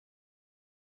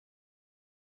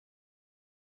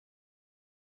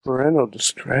Parental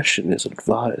discretion is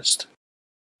advised.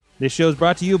 This show is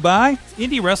brought to you by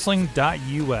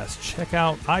IndieWrestling.us. Check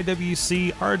out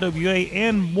IWC, RWA,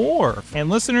 and more. And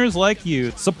listeners like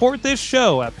you, support this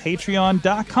show at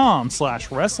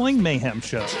Patreon.com/Wrestling Mayhem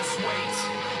Show. Just wait,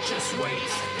 just wait,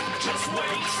 just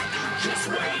wait, just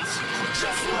wait,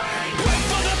 just wait. Wait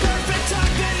for the perfect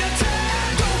time, then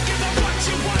attack. Don't give up what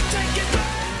you want, take it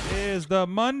back. It is the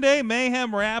Monday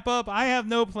Mayhem wrap-up. I have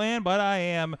no plan, but I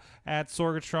am at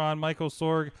Sorgatron, Michael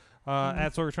Sorg.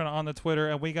 At Sorgatron on the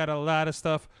Twitter, and we got a lot of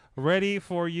stuff ready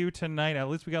for you tonight. At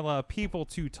least we got a lot of people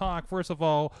to talk. First of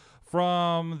all,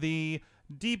 from the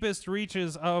deepest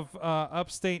reaches of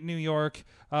upstate New York,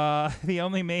 the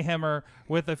only Mayhemmer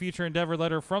with a future endeavor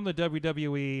letter from the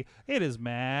WWE, it is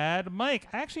Mad Mike.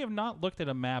 I actually have not looked at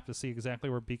a map to see exactly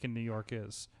where Beacon, New York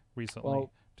is recently,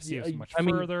 to see if it's much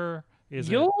further.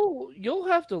 You'll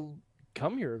have to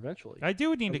come here eventually. I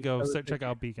do need to go check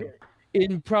out Beacon.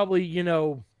 In probably,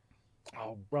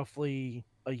 roughly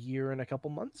a year and a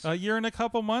couple months. A year and a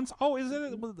couple months? Oh, is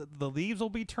it? The leaves will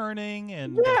be turning,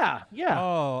 and yeah.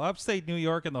 Oh, upstate New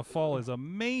York in the fall is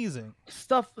amazing.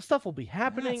 Stuff will be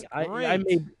happening. That's great.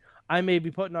 I may be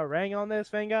putting a ring on this,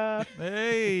 Venga.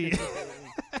 Hey.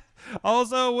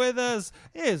 Also with us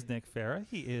is Nick Farrah.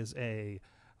 He is a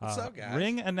What's up, guys?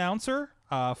 ring announcer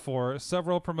for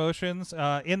several promotions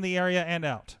in the area and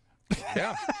out.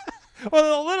 Yeah.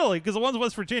 Well, literally, because the one's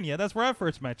West Virginia. That's where I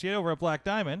first met you, over at Black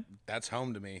Diamond. That's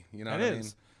home to me. You know It what I is.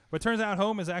 mean? But it turns out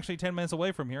home is actually 10 minutes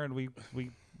away from here, and we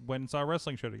went and saw a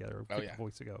wrestling show together a couple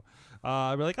weeks ago.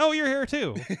 We're like, oh, you're here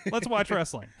too. Let's watch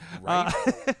wrestling. Right.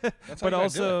 But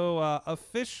also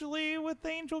officially with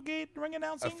Angel Gate ring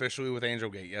announcing? Officially with Angel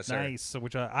Gate, yes, sir. Nice. So,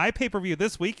 which I pay-per-view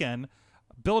this weekend.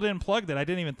 Built-in plug that I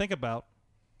didn't even think about.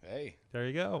 Hey. There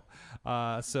you go.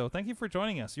 So thank you for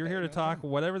joining us. You're here to talk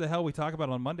whatever the hell we talk about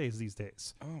on Mondays these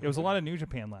days. It was a lot of New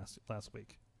Japan last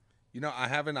week. You know, I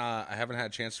haven't had a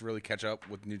chance to really catch up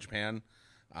with New Japan.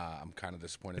 I'm kind of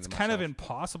disappointed. It's in kind of myself.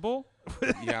 impossible.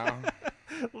 Yeah.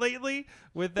 Lately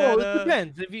with that. Well, it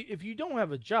depends. If you don't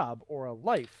have a job or a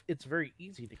life, it's very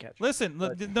easy to catch. Listen,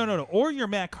 no. Or you're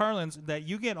Matt Carlin's that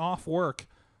you get off work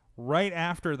right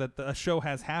after that the show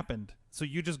has happened, so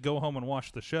you just go home and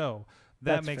watch the show.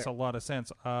 That makes a lot of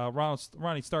sense.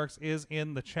 Ronnie Starks is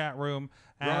in the chat room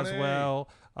as well.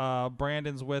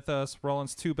 Brandon's with us.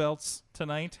 Rollins 2 belts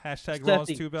tonight. Hashtag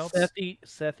Rollins 2 belts. Sethy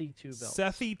 2 belts.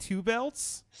 Sethy 2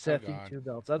 belts? Sethy 2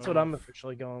 belts. That's what I'm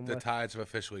officially going with. The tides have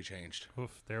officially changed.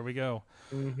 Oof, there we go.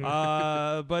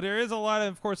 But there is a lot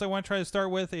of course, I want to try to start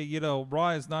with, Raw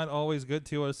is not always good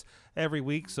to us every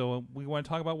week, so we want to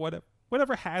talk about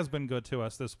whatever has been good to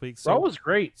us this week. So, Raw was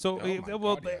great. So,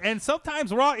 and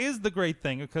sometimes Raw is the great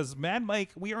thing because Mad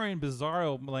Mike, we are in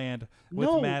bizarro land with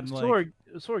Mad Mike.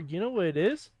 Sorg, you know what it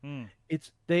is?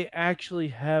 It's they actually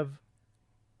have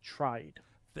tried.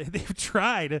 They've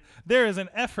tried. There is an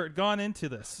effort gone into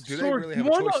this. Do they really have a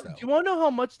choice, though? Do you want to know how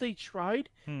much they tried?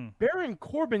 Baron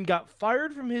Corbin got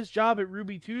fired from his job at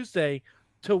Ruby Tuesday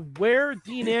to wear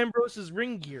Dean Ambrose's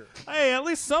ring gear. Hey, at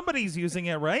least somebody's using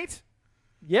it, right?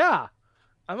 Yeah.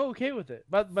 I'm okay with it.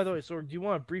 By the way, Sorg, do you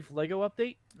want a brief Lego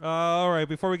update? All right.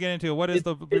 Before we get into it, what is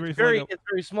the brief Lego? Lego? It's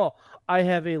very small. I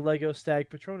have a Lego Stag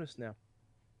Patronus now.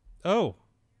 Oh,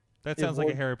 that sounds like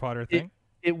a Harry Potter thing.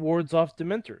 It wards off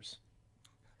Dementors.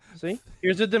 See?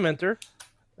 Here's a Dementor.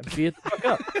 And beat it the fuck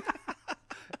up.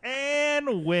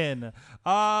 And win.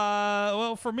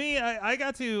 Well, for me, I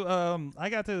got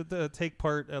to take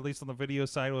part, at least on the video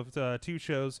side, with 2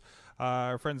 shows.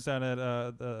 Our friends down at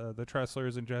the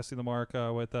Trestlers and Jesse the Mark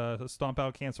with Stomp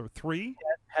Out Cancer 3. Yeah,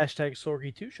 hashtag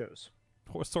Sorgy 2 shows.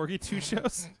 Or Sorgy 2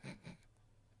 shows.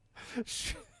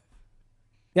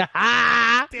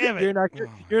 Damn it! You're not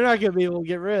gonna be able to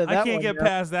get rid of that. I can't get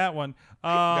past that one.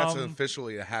 That's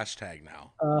officially a hashtag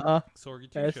now. Sorgy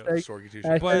 2 shows. Sorgy 2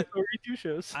 shows. But Sorgy 2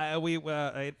 shows.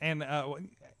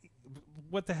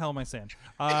 What the hell am I saying?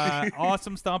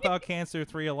 Awesome Stomp Out Cancer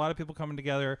 3. A lot of people coming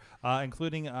together,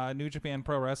 including New Japan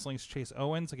Pro Wrestling's Chase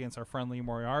Owens against our friendly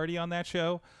Moriarty on that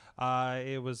show.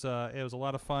 It was a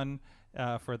lot of fun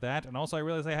for that, and also I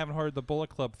realized I haven't heard the Bullet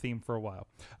Club theme for a while.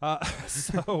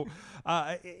 So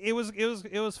it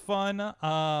was fun.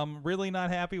 Really not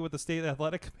happy with the State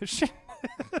Athletic Commission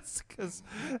because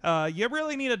you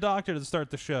really need a doctor to start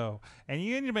the show, and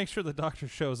you need to make sure the doctor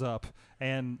shows up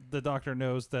and the doctor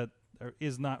knows that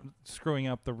is not screwing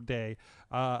up the day,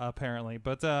 apparently.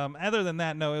 But other than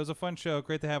that, no, it was a fun show.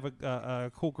 Great to have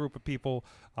a cool group of people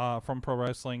from pro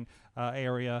wrestling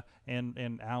area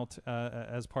and out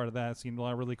as part of that. Seen a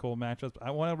lot of really cool matchups. I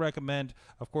want to recommend,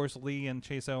 of course, Lee and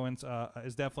Chase Owens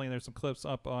is definitely, there's some clips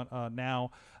up on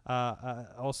now.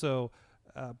 Also,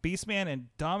 Beastman and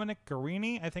Dominic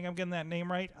Guarini. I think I'm getting that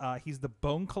name right. He's the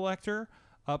bone collector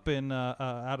up in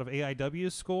out of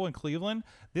AIW school in Cleveland.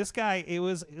 This guy,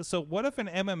 so what if an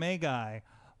MMA guy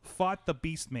fought the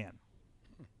Beastman?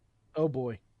 Oh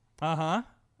boy.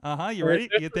 You ready?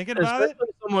 You thinking about it?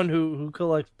 Someone who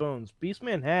collects bones.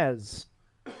 Beastman has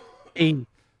a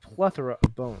plethora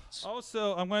of bones.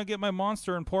 Also, I'm going to get my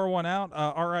monster and pour one out.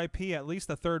 R.I.P. At least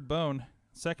a third bone.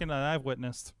 Second that I've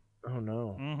witnessed. Oh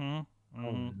no.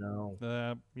 Oh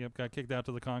no. Yep, got kicked out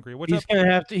to the concrete. He's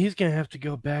gonna have to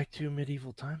go back to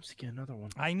medieval times to get another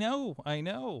one. I know.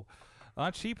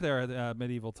 Not cheap there at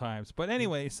medieval times. But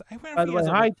anyways, by the way,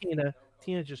 hi Tina.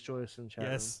 Tina just joined us in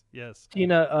chat. Yes.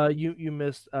 Tina, you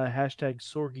missed hashtag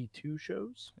Sorgy2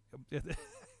 shows.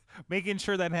 Making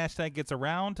sure that hashtag gets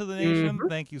around to the nation.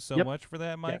 Thank you so much for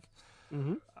that, Mike.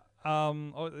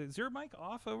 Is your mic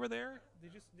off over there?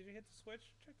 Did you hit the switch?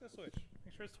 Check the switch.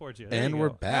 Make sure it's towards you. And we're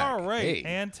back. All right. Hey.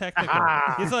 And technical.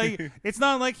 It's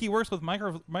not like he works with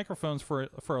microphones for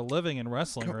a living in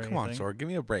wrestling or anything. Come on, Sorg, give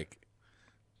me a break.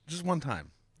 Just one time.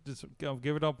 Just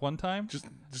give it up one time. Just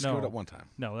give it up one time.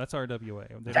 No, that's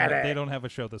RWA. They don't have a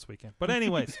show this weekend. But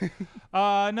anyways,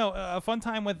 a fun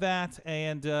time with that.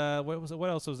 And what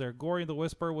else was there? Gory the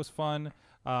Whisper was fun.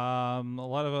 A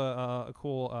lot of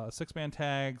cool 6-man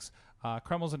tags.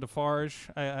 Kremls and Defarge.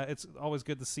 It's always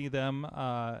good to see them.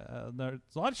 There's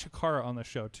a lot of Shikara on the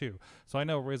show too, so I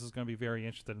know Riz is going to be very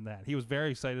interested in that. He was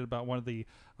very excited about one of the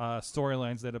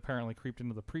storylines that apparently creeped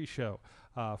into the pre-show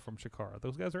from Shikara.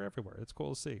 Those guys are everywhere. It's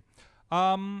cool to see.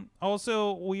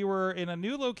 Also, we were in a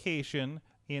new location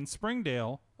in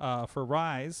Springdale for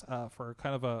Ryse for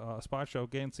kind of a spot show.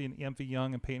 Again, seeing MV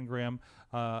Young and Peyton Graham,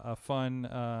 a fun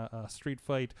street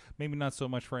fight. Maybe not so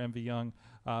much for MV Young,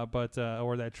 but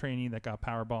or that trainee that got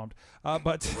power bombed.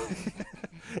 But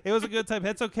it was a good time.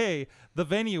 It's okay. The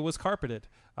venue was carpeted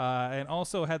and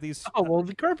also had these. Oh well,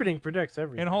 the carpeting protects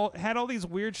everything. And had all these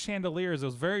weird chandeliers. It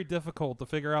was very difficult to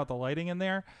figure out the lighting in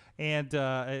there. And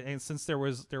since there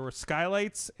were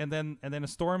skylights, and then a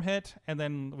storm hit, and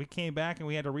then we came back and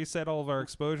we had to reset all of our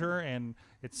exposure, and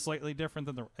it's slightly different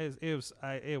than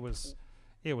it was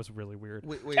really weird.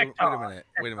 Wait a minute.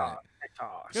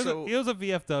 It was a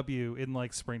VFW in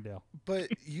like Springdale. But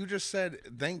you just said,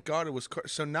 thank God it was.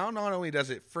 So now not only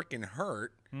does it freaking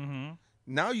hurt,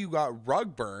 now you got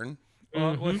rug burn.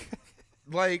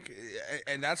 Like,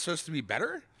 and that's supposed to be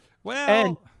better? Well,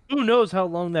 and who knows how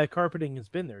long that carpeting has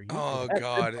been there? Oh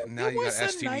God! Now you got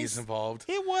STDs involved.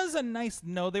 It was a nice.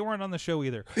 No, they weren't on the show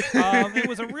either. It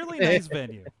was a really nice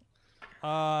venue.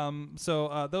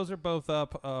 So those are both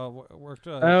up. Worked.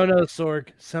 I don't know, Sorg.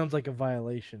 Sounds like a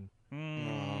violation.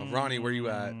 Ronnie, where you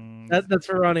at? That's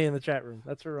for Ronnie in the chat room.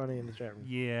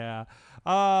 Yeah.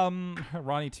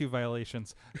 Ronnie 2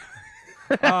 violations.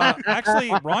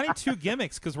 Actually, Ronnie 2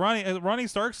 gimmicks, because Ronnie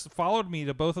Starks followed me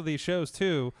to both of these shows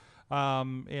too.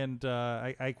 And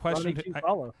I questioned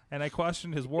I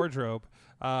questioned his wardrobe.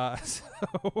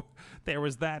 So there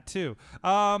was that too.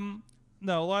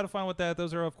 No, a lot of fun with that.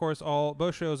 Those are, of course,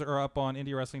 both shows are up on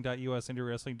indiewrestling.us,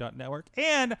 indiewrestling.network,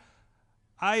 and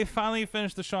I finally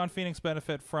finished the Sean Phoenix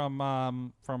benefit from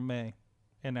May,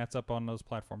 and that's up on those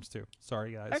platforms too.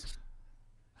 Sorry, guys.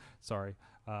 Sorry.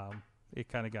 It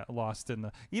kind of got lost in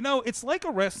the. It's like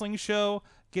a wrestling show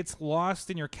gets lost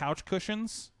in your couch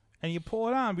cushions, and you pull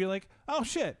it on and be like, oh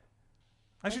shit,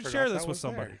 I should share this with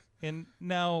somebody. And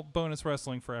now bonus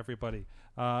wrestling for everybody.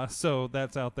 So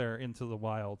that's out there into the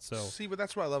wild. So see, but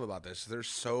that's what I love about this. There's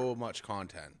so much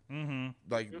content.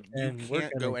 Like And you we're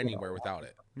can't gonna go get anywhere without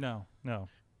it. No.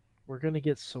 We're gonna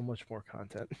get so much more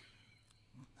content.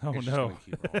 Oh It's just no. gonna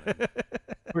keep rolling.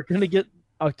 We're gonna get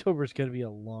October's gonna be a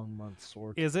long month,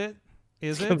 Sorg. Is it?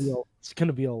 It's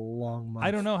gonna be a long month. I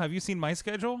don't know. Have you seen my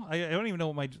schedule? I don't even know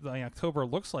what my October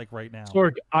looks like right now.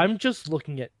 Sorg, I'm just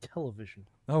looking at television.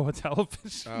 Oh, a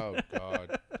television. Oh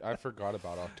God, I forgot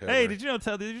about October. Hey, did you know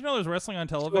there's wrestling on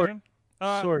television?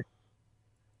 Sorg,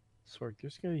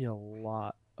 there's gonna be a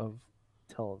lot of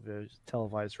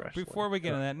televised wrestling. Before we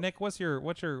get into that, Nick, what's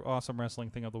your awesome wrestling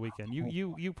thing of the weekend?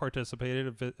 You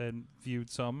participated and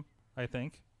viewed some, I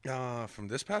think. From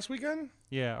this past weekend?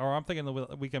 Yeah, or I'm thinking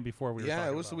the weekend before we were Yeah,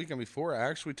 it was about. the weekend before. I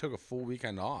actually took a full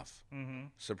weekend off.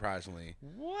 Surprisingly.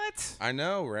 What? I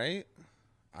know, right?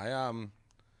 I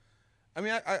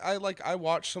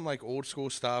watched some like old school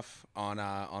stuff on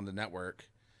the network,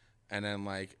 and then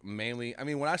like mainly, I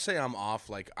mean, when I say I'm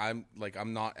off, I'm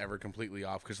not ever completely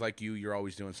off, because like you're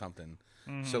always doing something.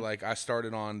 So like I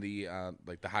started on the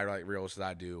like the highlight reels that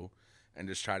I do, and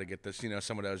just try to get this,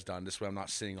 some of those done. This way I'm not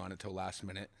sitting on it till last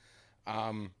minute.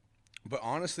 But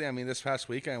honestly, I mean, this past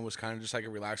weekend was kind of just like a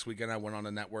relaxed weekend. I went on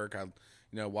the network. I,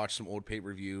 watched some old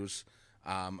pay-per-views.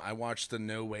 I watched the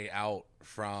No Way Out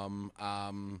from,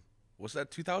 was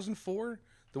that 2004?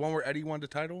 The one where Eddie won the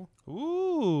title?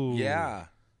 Ooh. Yeah.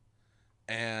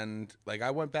 And, like,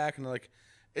 I went back and, like,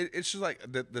 it's just, like,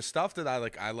 the stuff that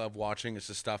I love watching is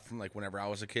the stuff from, like, whenever I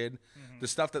was a kid. The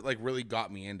stuff that, like, really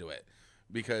got me into it.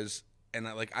 Because... And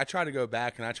I try to go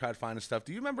back and I try to find the stuff.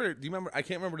 Do you remember? I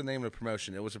can't remember the name of the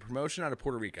promotion. It was a promotion out of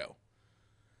Puerto Rico.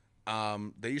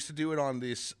 They used to do it on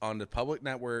the public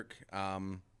network,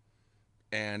 and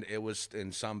it was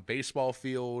in some baseball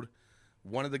field.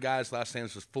 One of the guys' last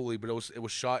names was Foley, but it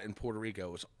was shot in Puerto Rico.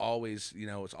 It was always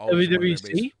it's always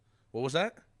WWC. What was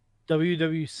that?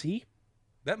 WWC.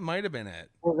 That might have been it.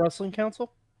 World Wrestling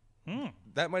Council.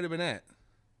 That might have been it.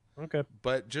 Okay.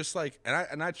 But just like,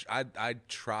 I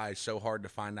try so hard to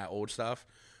find that old stuff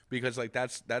because like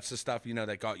that's the stuff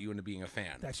that got you into being a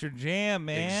fan. That's your jam,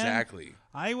 man. Exactly.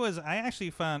 I actually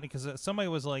found, because somebody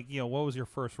was like, what was your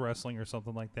first wrestling or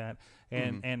something like that,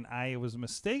 and I was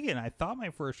mistaken. I thought my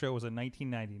first show was in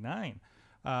 1999,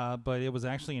 but it was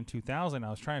actually in 2000. I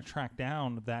was trying to track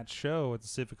down that show at the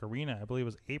Civic Arena. I believe it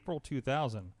was April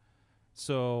 2000.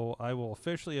 So I will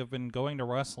officially have been going to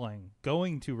wrestling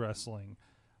 20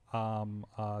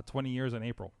 years in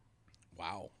April.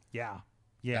 Wow. Yeah.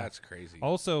 That's crazy.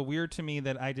 Also weird to me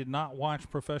that I did not watch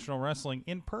professional wrestling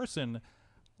in person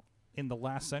in the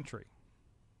last century.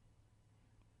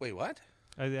 Wait, what?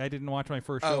 I didn't watch my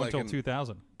first show until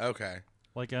 2000. Okay.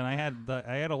 Like, and I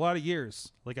had a lot of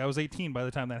years. Like, I was 18 by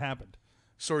the time that happened.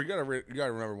 So you gotta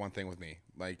remember one thing with me.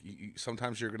 Like,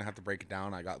 sometimes you're gonna have to break it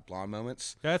down. I got blonde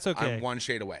moments. That's okay. I'm one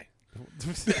shade away.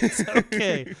 It's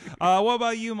okay. What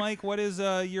about you, Mike? What is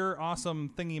your awesome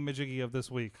thingy-majiggy of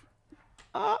this week?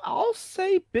 I'll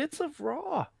say bits of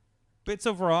Raw. Bits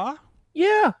of Raw?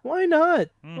 Yeah, why not?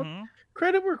 Well,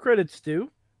 credit where credit's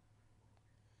due.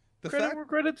 Where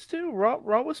credit's due.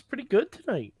 Raw was pretty good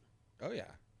tonight. Oh yeah.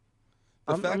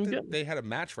 The fact that they had a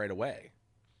match right away.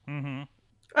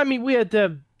 I mean, we had to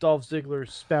have Dolph Ziggler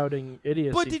spouting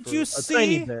idiocy. But did you see?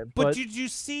 Tiny bit, but did you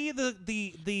see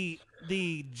the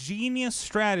genius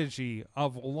strategy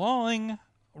of lulling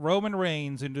Roman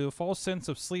Reigns into a false sense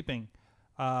of sleeping?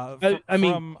 I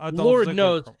mean, Lord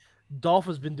knows, Dolph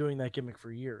has been doing that gimmick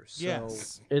for years. So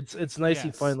yes, it's nice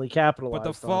he finally capitalized.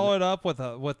 But to follow it up with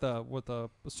a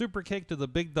super kick to the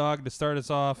big dog to start us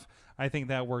off, I think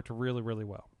that worked really, really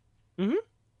well.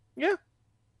 Yeah.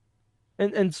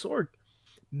 And Sorg,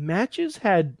 matches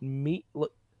had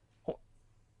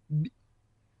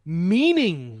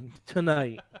meaning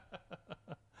tonight.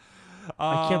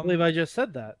 I can't believe I just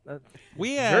said that.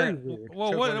 We had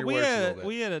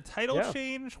we had a title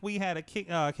change. We had a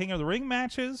King of the Ring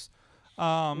matches.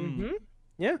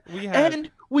 Yeah, and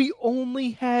we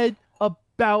only had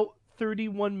about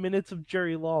 31 minutes of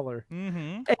Jerry Lawler,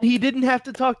 and he didn't have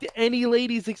to talk to any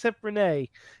ladies except Renee.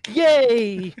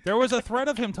 Yay! There was a threat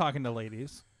of him talking to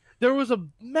ladies. There was a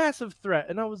massive threat,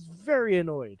 and I was very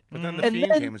annoyed. But then the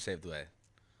Fiend came and saved the day.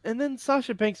 And then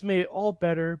Sasha Banks made it all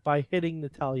better by hitting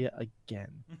Natalya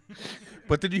again.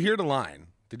 But did you hear the line?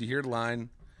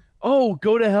 Oh,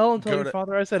 go to hell and tell your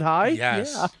father I said hi?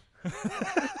 Yes. Yeah.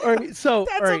 All right, so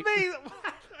that's amazing.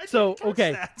 So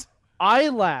okay, I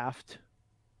laughed.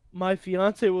 My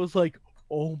fiance was like,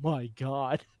 "Oh my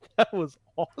god, that was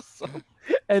awesome!"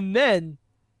 And then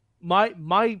my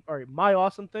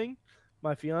awesome thing,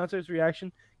 my fiance's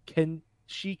reaction: can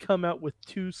she come out with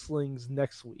 2 slings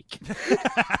next week?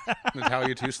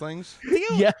 Natalia 2 slings?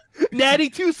 Yeah, Natty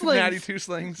 2 slings. Natty 2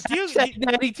 slings.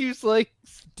 Natty 2 slings.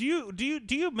 Do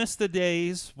you miss the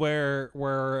days where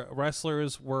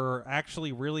wrestlers were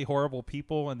actually really horrible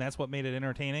people and that's what made it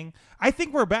entertaining? I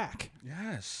think we're back.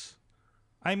 Yes.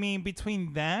 I mean,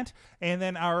 between that and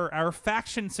then our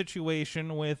faction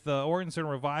situation with Orton's and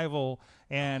Revival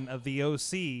and the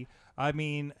OC, I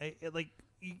mean,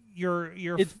 your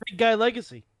it's Big Guy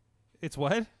Legacy. It's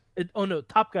what?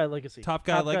 Top Guy Legacy. Top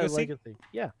Guy Legacy.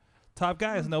 Yeah. Top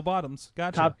Guy has no bottoms.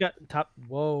 Gotcha.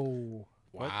 Whoa.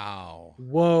 Wow.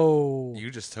 Whoa.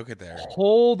 You just took it there.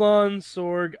 Hold on,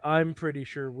 Sorg. I'm pretty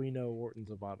sure we know Orton's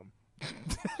a bottom.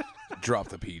 Drop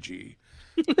the PG.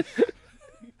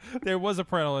 There was a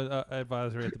parental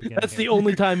advisory at the beginning. That's the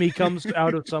only time he comes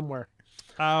out of somewhere.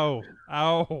 Ow.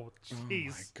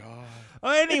 Jeez. Oh my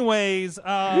god. Anyways,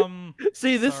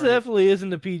 see, this definitely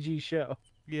isn't a PG show.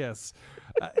 Yes.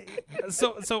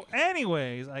 So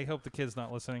anyways, I hope the kid's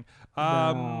not listening.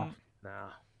 Nah.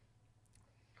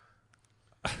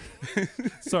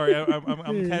 Sorry,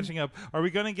 I'm catching up. Are we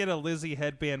gonna get a Lizzie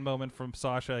headband moment from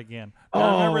Sasha again?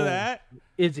 Remember that?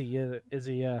 Izzy,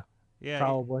 yeah. Yeah.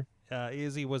 Probably.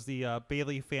 Izzy was the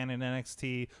Bailey fan in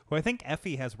NXT, who I think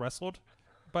Effie has wrestled,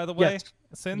 by the way,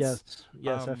 since.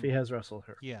 Yes, Effie has wrestled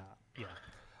her. Yeah.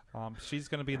 She's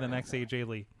going to be the next AJ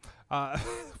Lee.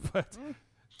 But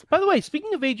By the way,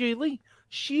 speaking of AJ Lee,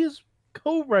 she is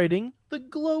co-writing the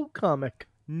Glow comic.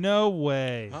 no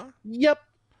way. Huh? Yep.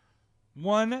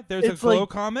 One, there's It's a Glow like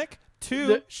comic.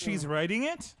 Two, she's writing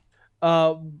it.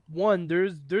 One,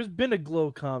 there's been a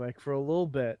Glow comic for a little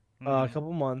bit, a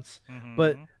couple months,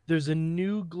 but there's a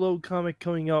new Glow comic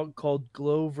coming out called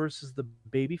Glow versus the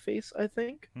Babyface, I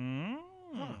think, and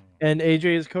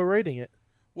AJ is co-writing it.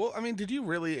 Well, I mean, did you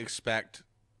really expect?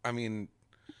 I mean,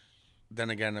 then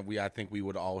again, I think we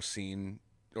would all seen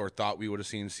or thought we would have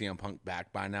seen CM Punk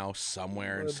back by now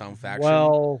somewhere in some faction.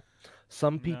 Well,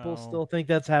 some people No. still think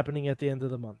that's happening at the end of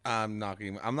the month. I'm not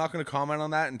gonna comment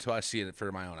on that until I see it for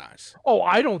my own eyes. Oh,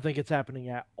 I don't think it's happening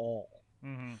at all.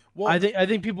 Well, I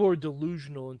think people are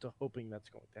delusional into hoping that's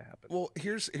going to happen. Well,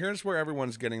 here's where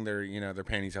everyone's getting their their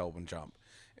panties held and jump,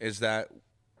 is that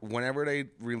whenever they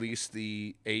release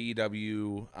the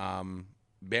AEW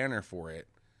banner for it,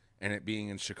 and it being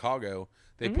in Chicago,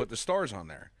 they put the stars on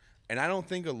there. And I don't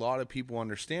think a lot of people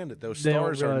understand that those They don't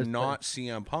stars are realize not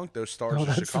CM Punk. Those stars No, are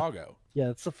that's- Chicago. Yeah,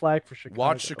 it's the flag for Chicago.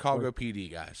 Watch Chicago PD,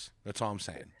 guys. That's all I'm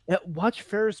saying. Yeah, watch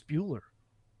Ferris Bueller.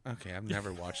 Okay, I've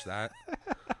never watched that,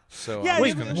 so Yeah, I'm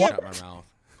you- just gonna what- shut my mouth.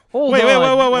 Hold Wait,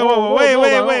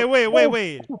 on.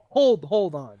 wait.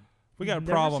 Hold on. We got a You've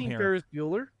never problem seen here. Ferris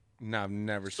Bueller? No, I've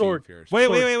never Sword. seen Fierce. Wait.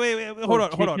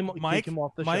 Hold Kick on. him- kick Mike, him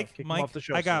off the show. Mike, Kick him Mike. off the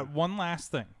show, I got Sword. one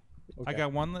last thing. I Okay.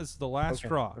 got one. This is the last Okay.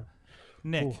 straw.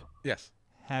 Nick, Ooh. Yes.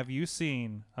 have you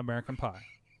seen American Pie?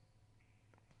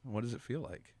 What does it feel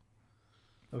like?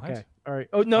 Okay. What? All right.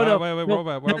 Oh no, no. Wait, no,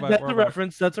 we're back. That's a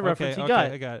reference. That's a reference. You got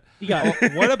I it. got it. You got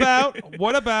it.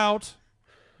 What about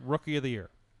Rookie of the Year?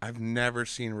 I've never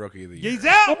seen Rookie of the Year. He's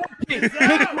out.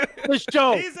 The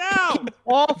show. He's out.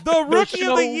 Off The Rookie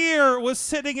of the show. Year was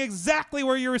sitting exactly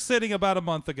where you were sitting about a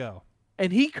month ago.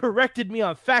 And he corrected me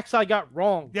on facts I got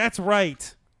wrong. That's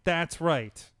right. That's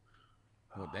right.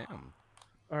 Well, damn.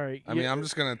 All right. I mean, I'm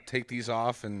just gonna take these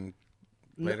off and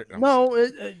later. No.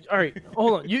 All right.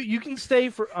 Hold on. You can stay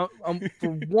for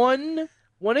one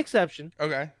exception.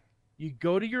 Okay. You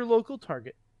go to your local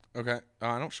Target. Okay.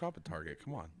 I don't shop at Target.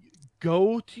 Come on.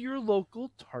 Go to your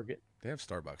local Target. They have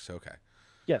Starbucks. Okay.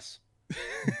 Yes.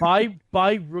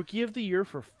 buy Rookie of the Year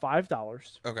for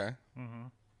 $5. Okay.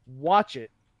 Watch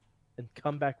it, and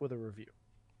come back with a review.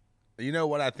 You know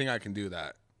what? I think I can do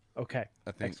that. Okay.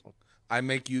 I think Excellent. I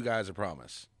make you guys a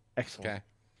promise. Excellent.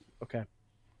 Okay.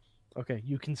 Okay.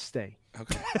 You can stay.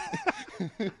 Okay.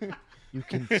 You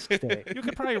can stay. You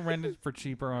could probably rent it for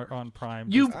cheaper on Prime.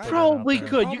 You just to put it out probably there.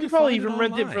 could. You Probably could probably find it even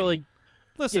rent it for online. like.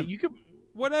 Listen, Yeah, you could.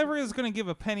 whatever is going to give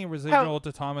a penny residual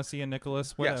to Thomas Ian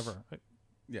Nicholas, whatever.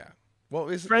 Yeah. Well,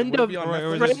 is Friend would it of- be on Or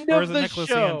Netflix? is Friend it, or is of it the Nicholas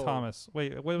show. Ian Thomas?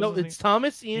 Wait, what was No, his it's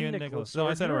Thomas Ian name? Nicholas. No,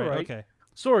 I Sorg, said it you were right. Okay.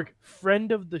 Sorg,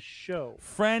 friend of the show.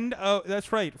 Friend of,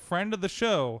 that's right. Friend of the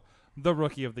show, the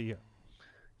Rookie of the Year.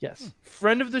 Yes,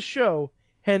 friend of the show,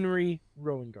 Henry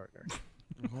Rowan-Gardner.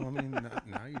 Well, I mean,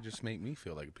 now you just make me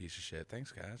feel like a piece of shit.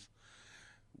 Thanks, guys.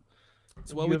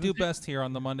 It's what You we haven't do seen- best here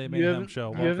on the Monday You Mayhem haven't- Show.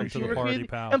 you Welcome haven't to seen the Rookie party, of the-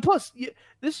 pal. And plus,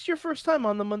 this is your first time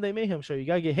on the Monday Mayhem Show. You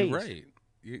gotta get hazed. You're right.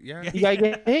 Yeah. You gotta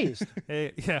get hazed.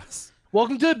 Hey, yes.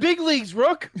 Welcome to the big leagues,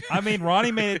 Rook. I mean,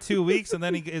 Ronnie made it 2 weeks, and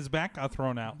then his back got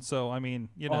thrown out. So, I mean,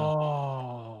 you know.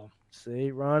 Oh,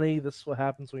 see, Ronnie, this is what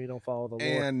happens when you don't follow the law.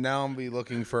 And now I'm be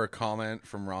looking for a comment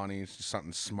from Ronnie. It's just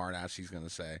something smart ass he's gonna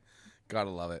say. Gotta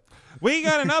love it. We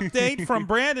got an update from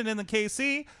Brandon in the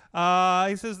KC.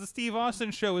 He says the Steve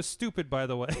Austin show is stupid, by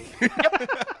the way.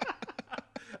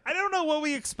 I don't know what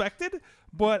we expected,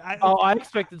 but I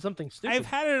expected something stupid. I've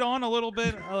had it on a little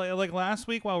bit like last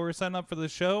week while we were setting up for the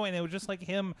show, and it was just like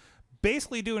him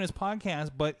basically doing his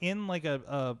podcast, but in like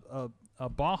a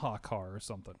Baja car or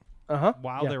something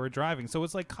while they were driving. So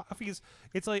it's like coffees.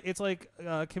 It's like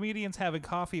comedians having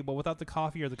coffee, but without the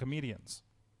coffee or the comedians.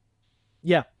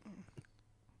 Yeah.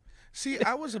 See,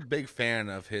 I was a big fan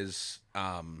of his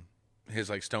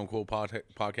like Stone Cold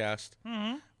podcast.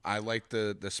 Mm-hmm. I liked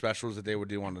the specials that they would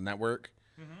do on the network.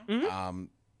 Mm-hmm.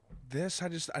 This I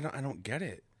don't get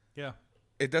it. Yeah.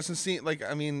 It doesn't seem like,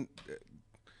 I mean,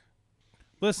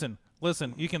 Listen.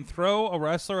 You can throw a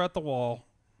wrestler at the wall.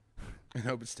 I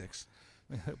hope it sticks.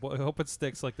 Well, I hope it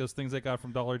sticks like those things I got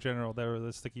from Dollar General. They were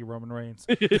the sticky Roman Reigns.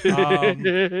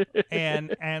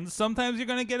 And sometimes you're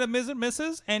going to get a miss and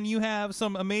misses, and you have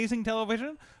some amazing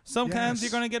television. Sometimes Yes.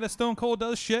 you're going to get a Stone Cold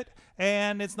does shit,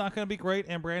 and it's not going to be great,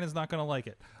 and Brandon's not going to like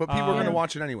it. But people are going to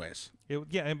watch it anyways. But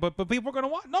people are going to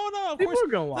watch. No, of People course.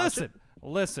 are gonna watch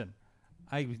Listen.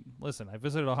 I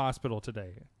visited a hospital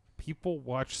today. people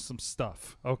watch some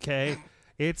stuff. Okay,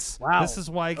 it's Wow. this is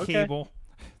why Okay. cable,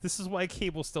 this is why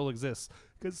cable still exists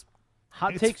because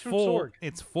Hot it's takes from full. Sorg.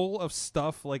 It's full of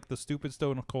stuff like the stupid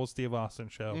Stone Cold Steve Austin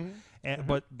show, and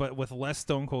but with less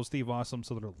Stone Cold Steve Austin,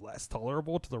 so they're less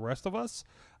tolerable to the rest of us.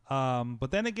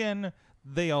 But then again,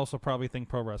 they also probably think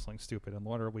pro wrestling's stupid. And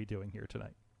what are we doing here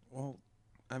tonight? Well,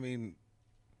 I mean,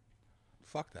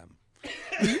 fuck them.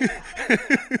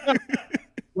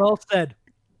 Well said.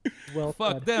 Well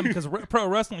Fuck said. them because pro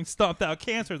wrestling stomped out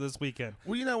cancer this weekend.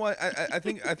 Well, you know what? I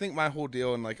think my whole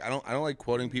deal, and like I don't like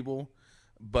quoting people,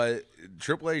 but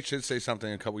Triple H did say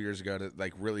something a couple years ago that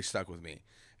like really stuck with me,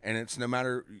 and it's no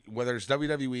matter whether it's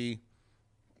WWE,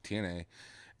 TNA,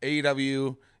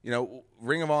 AEW,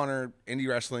 Ring of Honor, indie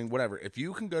wrestling, whatever. If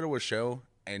you can go to a show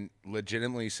and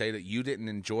legitimately say that you didn't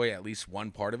enjoy at least one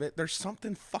part of it, there's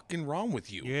something fucking wrong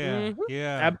with you. Yeah,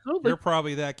 yeah, Absolutely. You're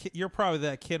probably that. You're probably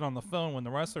that kid on the phone when the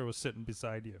wrestler was sitting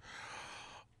beside you.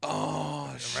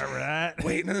 Oh, Remember that?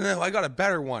 Wait, no. I got a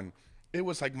better one. It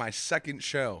was like my second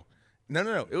show.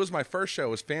 No. It was my first show.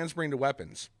 It was Fans Bring the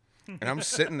Weapons. And I'm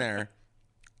sitting there,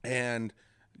 and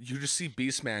you just see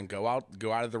Beastman go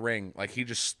out of the ring. Like, he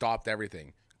just stopped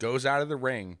everything. Goes out of the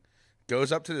ring,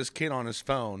 goes up to this kid on his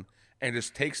phone, and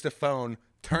just takes the phone,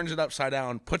 turns it upside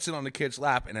down, puts it on the kid's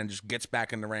lap, and then just gets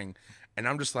back in the ring. And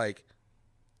I'm just like,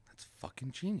 that's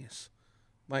fucking genius.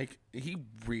 Like, he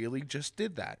really just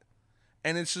did that.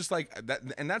 And it's just like that,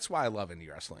 and that's why I love indie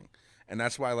wrestling. And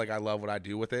that's why like I love what I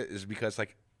do with it, is because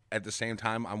like at the same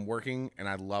time I'm working and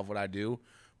I love what I do,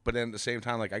 but then at the same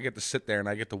time like I get to sit there and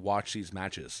I get to watch these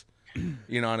matches.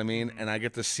 You know what I mean? And I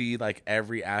get to see like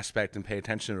every aspect and pay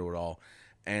attention to it all.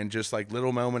 And just like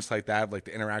little moments like that, like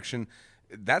the interaction,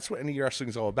 that's what indie wrestling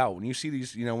is all about. When you see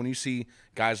these, when you see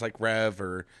guys like Rev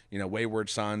or, Wayward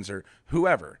Sons or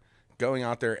whoever going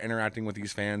out there interacting with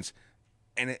these fans,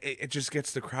 and it just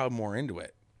gets the crowd more into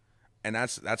it. And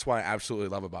that's why I absolutely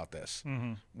love about this.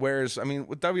 Whereas, I mean,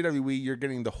 with WWE, you're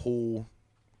getting the whole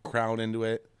crowd into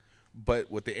it.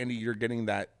 But with the indie, you're getting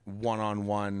that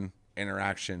one-on-one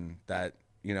interaction that,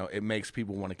 it makes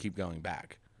people want to keep going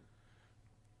back.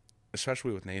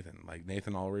 Especially with Nathan. Like,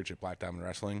 Nathan Ulrich at Black Diamond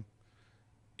Wrestling,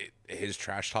 his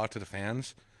trash talk to the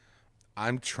fans,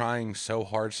 I'm trying so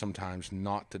hard sometimes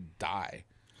not to die.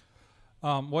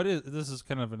 This is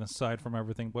kind of an aside from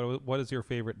everything. What is your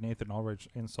favorite Nathan Ulrich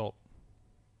insult?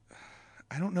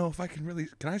 I don't know if I can really.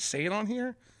 Can I say it on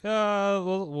here?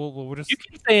 We'll just. You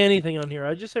can say anything on here.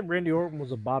 I just said Randy Orton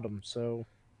was a bottom, so.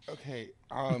 Okay.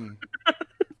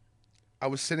 I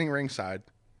was sitting ringside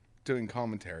doing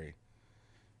commentary,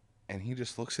 and he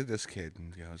just looks at this kid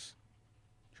and goes,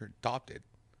 "You're adopted."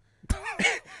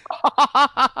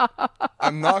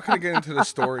 I'm not going to get into the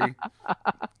story.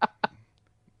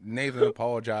 Nathan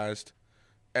apologized.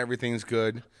 Everything's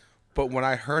good. But when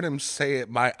I heard him say it,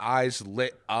 my eyes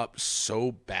lit up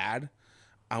so bad.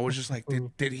 I was just like,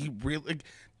 did he really? Like,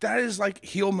 that is like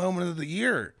heel moment of the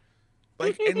year.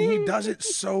 Like, and he does it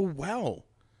so well.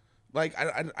 Like,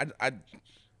 I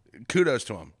kudos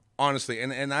to him, honestly.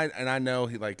 And I know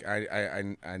he like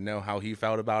I know how he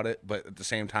felt about it, but at the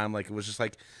same time, like it was just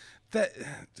like that.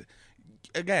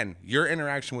 Again, your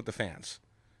interaction with the fans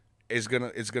is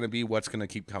gonna be what's gonna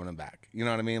keep coming back. You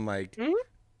know what I mean? Like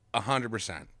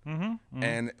 100%.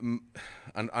 And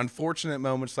unfortunate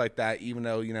moments like that, even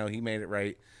though he made it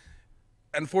right,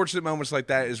 unfortunate moments like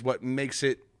that is what makes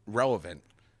it relevant.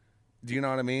 Do you know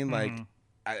what I mean? Like,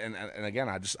 and again,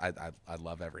 I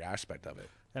love every aspect of it.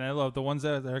 And I love the ones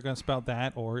that are going to spout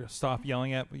that or stop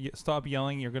yelling.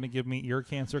 You're going to give me ear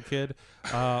cancer, kid.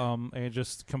 And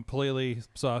just completely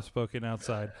soft spoken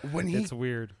outside. It's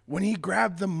weird. When he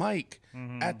grabbed the mic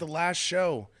at the last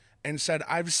show and said,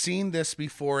 "I've seen this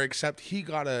before," except he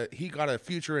got a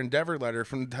future endeavor letter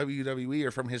from WWE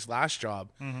or from his last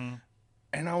job, and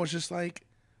I was just like,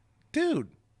 dude.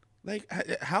 Like,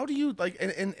 how do you, like,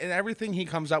 and everything he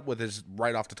comes up with is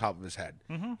right off the top of his head.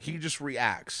 He just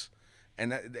reacts.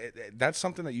 And that's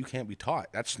something that you can't be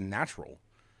taught. That's natural.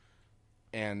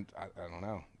 And I don't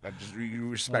know. You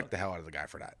respect the hell out of the guy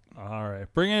for that. All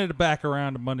right. Bringing it back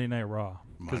around to Monday Night Raw.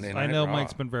 I know Raw.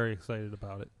 Mike's been very excited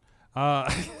about it.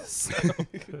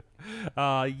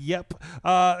 Yep.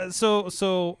 Are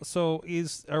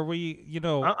we,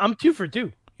 I'm 2 for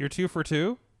 2 You're 2 for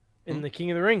 2? in the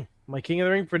King of the Ring. My King of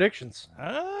the Ring predictions.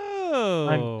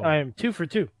 Oh. I am 2 for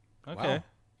 2. Okay. Wow.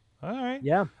 All right.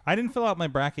 Yeah. I didn't fill out my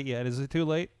bracket yet. Is it too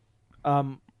late?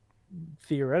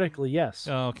 Theoretically, yes.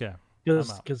 Oh, okay.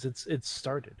 Because it's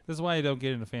started. This is why I don't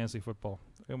get into fantasy football.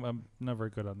 I'm never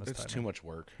good on this. It's too much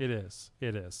work. It is.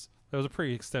 It was a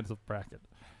pretty extensive bracket.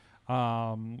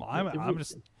 I'm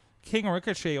just King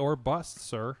Ricochet or bust,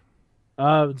 sir.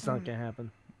 It's not gonna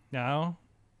happen. No.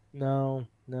 No.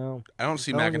 I don't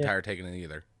see telling ya. McIntyre taking it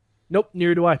either. Nope.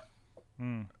 Neither do I.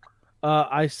 Hmm.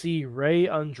 I see Rey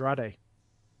Andrade.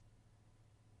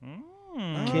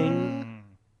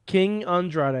 King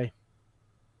Andrade.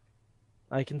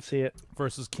 I can see it.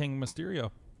 Versus King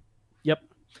Mysterio. Yep.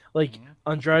 Like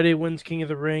Andrade wins King of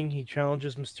the Ring. He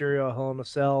challenges Mysterio at Hell in a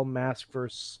Cell, mask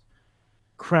versus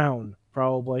crown,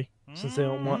 probably. Since they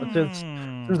don't want since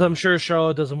I'm sure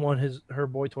Charlotte doesn't want her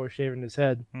boy toy shaving his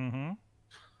head. Mm-hmm.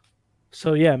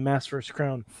 So yeah, mask versus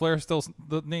crown.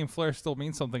 The name Flair still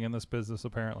means something in this business,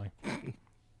 apparently.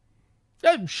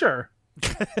 Sure.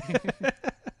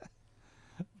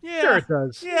 Yeah, Sure it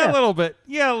does. Yeah, a little bit.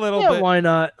 Yeah, a little bit. Why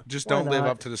not? Just Why don't live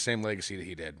not? up to the same legacy that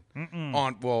he did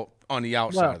on the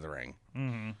outside of the ring.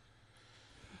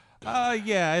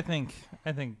 Yeah, I think.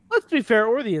 Let's be fair,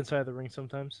 or the inside of the ring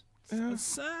sometimes.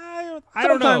 I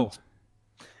don't know.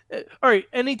 All right,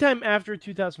 anytime after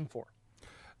 2004.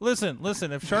 Listen.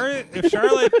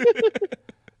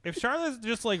 If Charlotte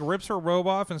just like rips her robe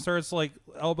off and starts like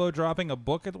elbow dropping a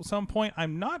book at some point,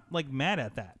 I'm not like mad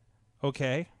at that.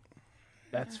 Okay.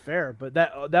 That's fair, but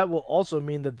that will also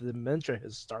mean that the dementia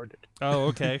has started. Oh,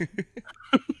 okay.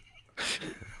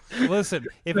 Listen,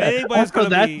 if anybody's going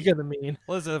to be,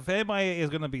 listen, if anybody is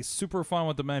going to be super fun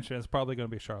with dementia, it's probably going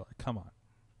to be Charlotte. Come on.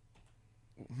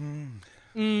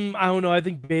 I don't know. I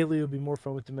think Bailey would be more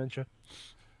fun with dementia.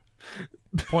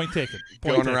 Point taken.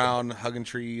 Going around hugging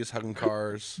trees, hugging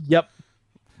cars. Yep.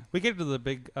 We get to the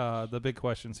big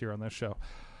questions here on this show.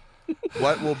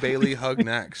 What will Bailey hug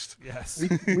next? Yes.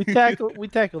 We tackle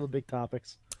the big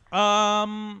topics.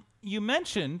 You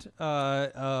mentioned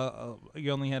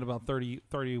you only had about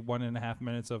 31 and a half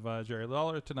minutes of Jerry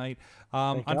Lawler tonight.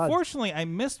 Unfortunately, I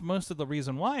missed most of the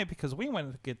reason why because we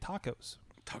went to get tacos.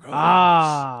 Okay.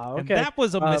 And that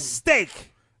was a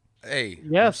mistake. Hey,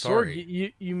 yeah, I'm sorry.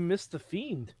 Sorg, you missed the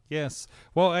Fiend. Yes.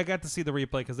 Well, I got to see the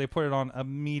replay because they put it on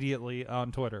immediately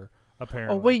on Twitter,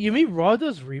 apparently. Oh, wait, you mean Raw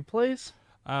does replays?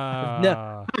 I've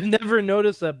never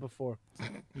noticed that before.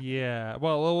 Yeah.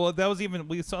 Well, that was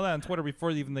we saw that on Twitter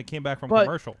before even they came back from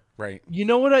commercial. Right. You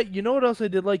know what else I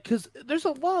did like? Because there's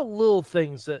a lot of little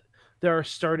things that are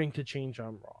starting to change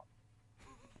on Raw.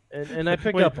 And I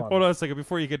picked up on hold it. on a second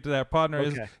before you get to that.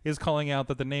 Podner is calling out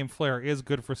that the name Flair is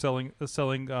good for selling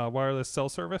wireless cell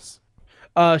service.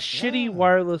 Shitty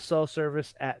wireless cell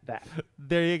service at that.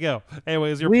 There you go.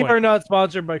 Anyways, your we point. are not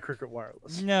sponsored by Cricket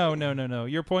Wireless. No.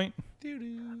 Your point.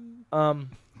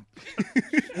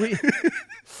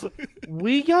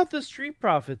 We got the Street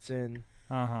Profits in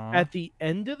Uh-huh. at the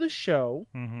end of the show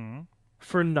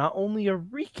for not only a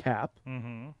recap.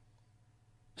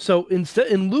 So in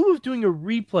lieu of doing a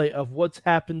replay of what's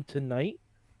happened tonight,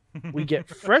 we get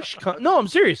fresh No, I'm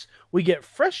serious. We get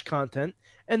fresh content,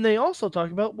 and they also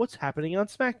talk about what's happening on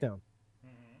SmackDown.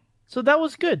 So that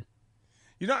was good.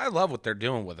 You know, I love what they're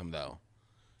doing with them, though.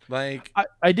 Like,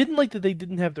 I didn't like that they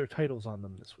didn't have their titles on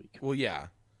them this week. well, yeah.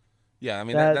 I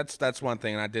mean, that's one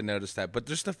thing, and I did notice that. But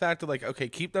just the fact that, like, okay,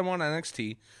 keep them on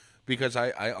NXT, because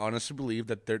I honestly believe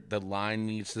that the line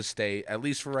needs to stay, at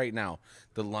least for right now,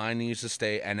 the line needs to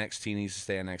stay NXT, needs to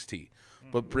stay NXT.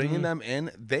 But bringing them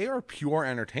in, they are pure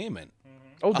entertainment.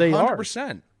 Oh, they 100%.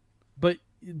 are. But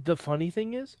the funny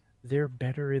thing is, they're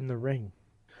better in the ring.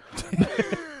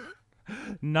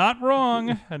 Not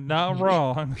wrong. Not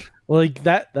wrong. Like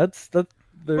that's.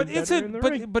 But isn't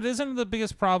the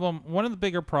biggest problem? One of the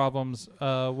bigger problems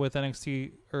with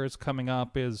NXT is coming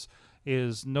up is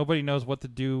nobody knows what to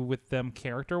do with them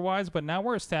character wise. But now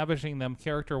we're establishing them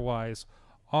character wise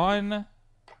on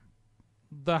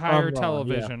the higher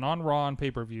television, on Raw and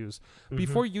pay-per-views,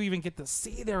 before you even get to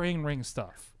see their in-ring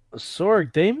stuff.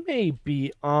 Sorg, they may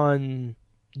be on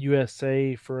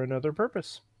USA for another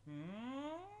purpose.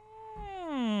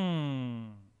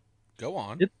 Go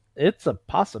on. It's a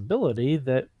possibility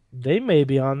that they may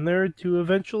be on there to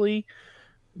eventually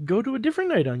go to a different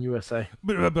night on USA.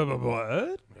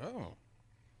 What? Oh.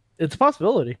 It's a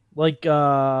possibility. Like,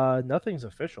 nothing's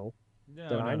official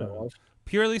that I know of.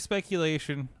 Purely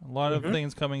speculation. A lot of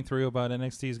things coming through about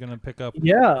NXT is going to pick up.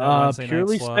 Yeah,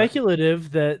 purely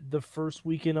speculative that the first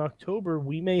week in October,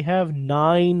 we may have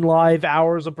 9 live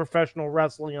hours of professional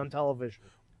wrestling on television.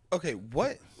 Okay,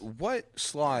 what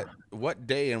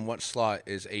day and what slot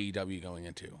is AEW going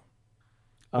into?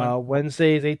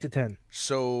 Wednesdays 8 to 10.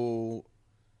 So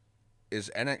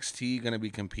is NXT going to be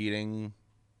competing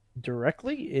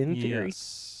directly in theory?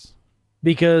 Yes.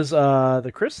 Because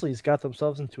the Chrisleys got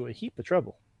themselves into a heap of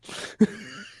trouble.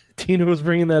 Tina was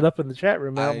bringing that up in the chat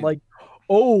room, and I'm like,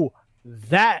 oh,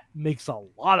 that makes a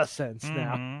lot of sense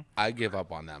now. I give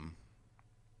up on them.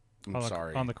 I'm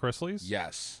sorry. On the Chrisleys?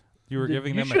 Yes. You were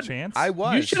giving You them a should- chance. I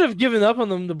was. You should have given up on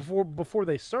them before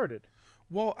they started.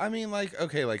 Well, I mean, like,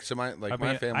 okay, like, so my I my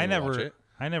mean, family will watch it.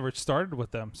 I never started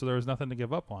with them, so there was nothing to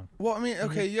give up on. Well, I mean,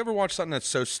 okay, Mm-hmm. you ever watch something that's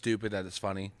so stupid that it's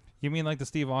funny? You mean like the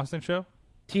Steve Austin show?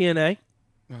 TNA.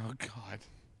 Oh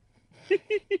God.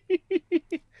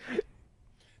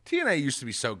 TNA used to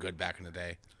be so good back in the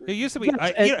day. It used to be.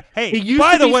 Yes, and Hey, it used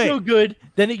by to the be way, so good,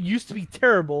 then it used to be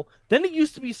terrible, then it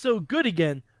used to be so good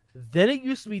again, then it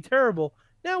used to be terrible.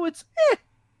 Now it's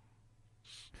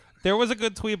there was a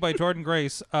good tweet by Jordan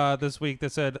Grace this week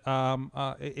that said,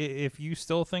 if you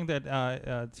still think that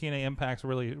TNA Impact's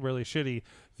really, really shitty,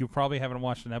 you probably haven't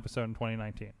watched an episode in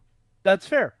 2019. That's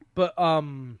fair, but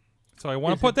So I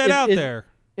want Is to put it- that is- out is- there.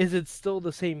 is it still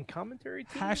the same commentary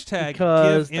team? Hashtag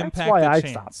Because give that's Impact why a I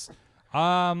chance. stopped.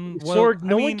 Well, Sorg,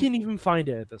 no I one mean, can even find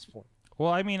it at this point.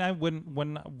 Well, I mean,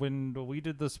 when we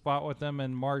did the spot with them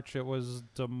in March, it was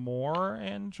Damore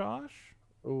and Josh.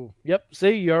 Oh, yep.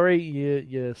 See, you already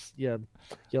you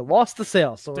lost the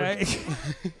sale.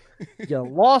 Sorg. You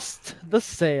lost the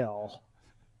sale.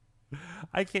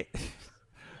 I can't.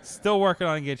 Still working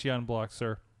on get you unblocked,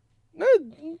 sir.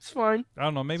 It's fine. I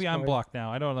don't know. Maybe It's I'm fine. blocked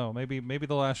now. I don't know. Maybe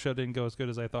the last show didn't go as good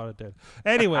as I thought it did.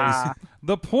 Anyways,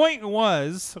 the point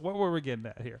was, what were we getting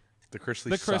at here? The Chrisleys.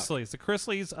 The suck. Chrisleys. The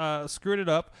Chrisleys screwed it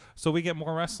up, so we get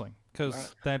more wrestling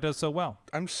because that does so well.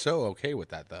 I'm so okay with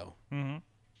that, though. Mm-hmm.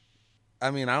 I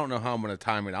mean, I don't know how I'm going to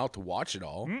time it out to watch it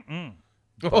all. Mm-mm.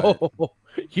 Oh,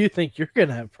 you think you're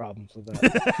gonna have problems with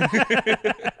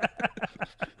that?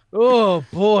 Oh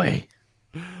boy.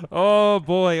 Oh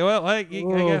boy! Well, I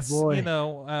guess boy. you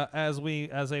know, as we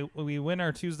win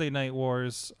our Tuesday night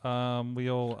wars,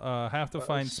 we'll have to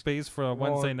find space for a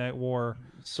Wednesday night war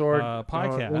Sorg,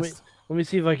 podcast. let me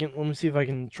see if I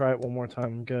can try it one more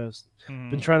time because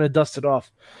Mhm. been trying to dust it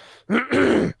off.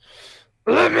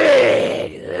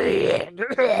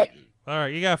 All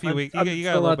right, you got a few weeks. I'm You got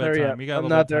a still little not bit there of time. yet. You got a I'm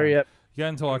little not bit of there time. yet. You got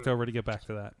until October to get back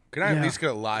to that. Can I Yeah. at least get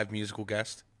a live musical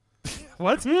guest?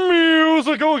 What?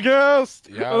 Musical guest,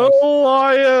 Yes.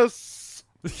 Elias,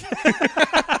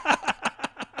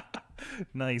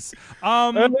 Nice.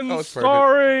 and was perfect.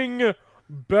 starring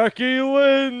Becky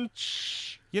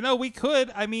Lynch. You know, we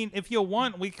could. I mean, if you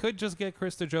want, we could just get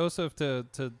Krista Joseph to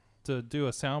do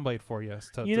a soundbite for you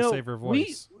to You know, save her we-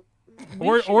 voice, we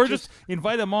or should just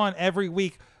invite him on every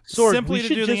week Sorg, simply we to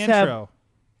should do the just have- intro.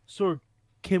 So,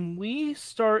 can we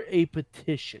start a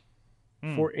petition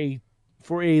Hmm. for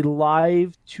a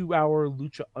live 2-hour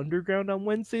Lucha Underground on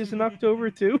Wednesdays in October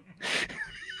too?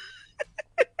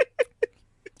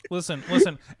 Listen,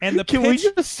 and the Can pitch.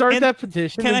 we just start and that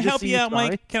petition? Can and I just help see you who's out, Mike?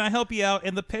 fine? Can I help you out?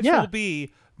 And the pitch Yeah. will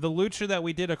be the lucha that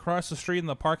we did across the street in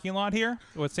the parking lot here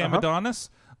with Sam Uh-huh. Adonis.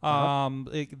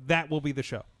 That will be the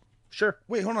show. Sure.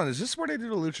 Wait, hold on. Is this where they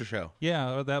did a lucha show?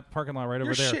 Yeah, or that parking lot right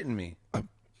You're over there. shitting me.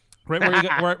 Right where you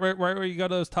got, right where you got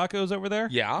those tacos over there.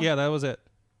 Yeah. Yeah, that was it.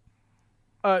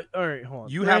 All right, hold on.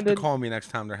 You have to Brandon, call me next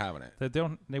time they're having it. They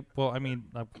don't. Well, I mean,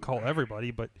 I call everybody,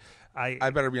 but I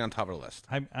better be on top of the list.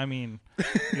 I mean,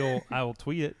 I will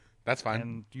tweet it, That's fine.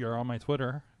 and you're on my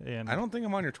Twitter. And I don't think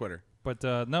I'm on your Twitter. But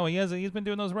no, he's been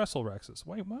doing those Wrestle Rexes.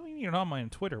 Why are you not on my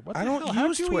Twitter? What the I don't hell? How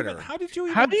use did you Twitter. Even, how did you?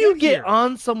 Even How do you get here?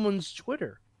 on someone's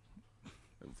Twitter?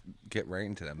 Get right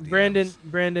into them. DMs.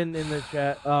 Brandon in the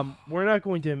chat. We're not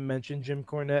going to mention Jim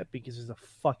Cornette because he's a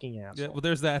fucking asshole. Yeah, well,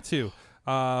 there's that too.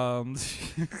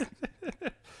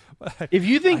 If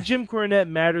you think Jim Cornette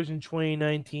matters in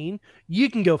 2019, you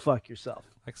can go fuck yourself.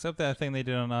 Except that thing they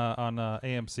did on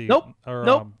AMC. Nope, Or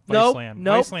nope, nope, Viceland.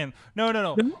 nope. Viceland. No.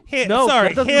 No, Sorry,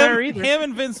 that doesn't matter either. him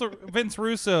and Vince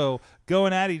Russo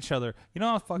going at each other. You know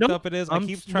how fucked Nope, up it is. I I'm,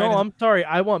 keep trying. no, I'm sorry.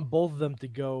 I want both of them to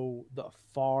go the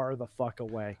fuck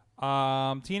away.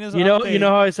 Tina's You know update.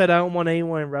 how I said I don't want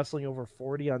anyone wrestling over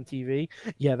 40 on TV.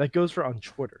 Yeah, that goes for on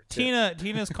Twitter. Too.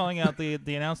 Tina's calling out the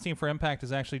announce team for Impact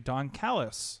is actually Don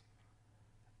Callis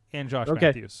and Josh Okay.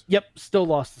 Matthews. Yep, still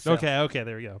lost the sale. Okay,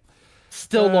 there we go.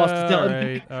 Still lost the sale. All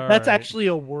right, all That's right. actually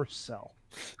a worse sell.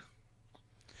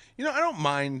 You know, I don't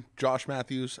mind Josh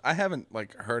Matthews. I haven't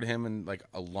heard him in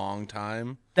a long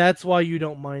time. That's why you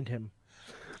don't mind him.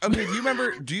 Okay,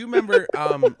 do you remember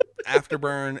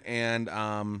Afterburn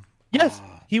and Yes,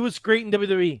 he was great in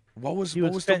WWE. what was He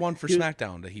was the fa- one for he was-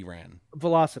 SmackDown that he ran?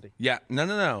 Velocity. Yeah,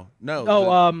 no.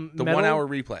 Oh, the Metal? 1 hour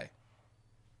replay.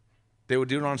 They would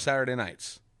do it on Saturday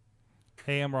nights.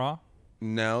 AM Raw,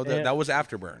 No, Yeah. that was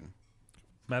Afterburn.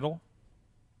 Metal.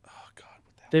 Oh God,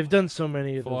 what the hell? They've done so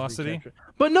many of those. Velocity? recapture-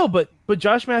 But no, but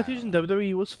Josh Matthews in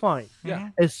WWE was fine. Yeah.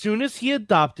 As soon as he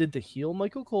adopted the heel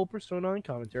Michael Cole persona on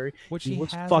commentary, Which he he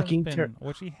was hasn't fucking been.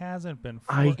 Which he hasn't been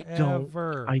I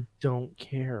forever. don't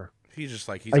care. He's just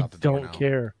he's I out the door don't now.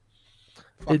 care.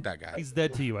 Fuck that guy. He's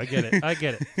dead to you. I get it. I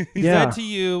get it. He's Yeah. dead to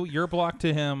you. You're blocked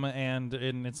to him, and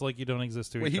it's like you don't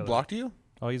exist to Wait, each he other. blocked you?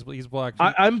 Oh, he's blocked.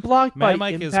 I'm blocked by Mad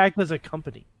Mike is- Impact as a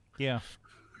company, Yeah.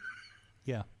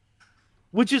 Yeah.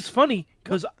 which is funny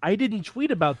because I didn't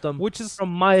tweet about them Which is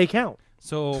from my account.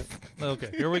 so okay.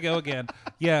 Here we go again.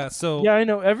 Yeah. So Yeah, I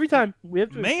know. Every time we have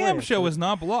to. Mayhem explain Show it. is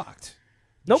not blocked.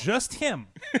 Nope. Just him.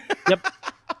 Yep.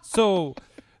 So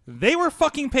they were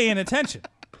fucking paying attention.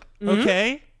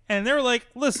 Okay? And they were like,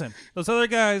 listen, those other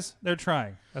guys, they're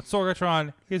trying. That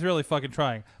Sorgatron, he's really fucking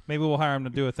trying. Maybe we'll hire him to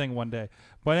do a thing one day.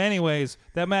 But anyways,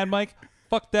 that Mad Mike,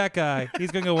 fuck that guy.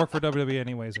 He's gonna go work for WWE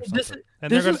anyways or This- something.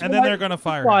 And this they're is gonna, and then why- they're gonna this is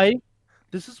fire him. why-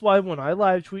 This is why when I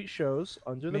live tweet shows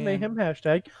under the Man. Mayhem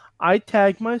hashtag, I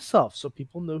tag myself so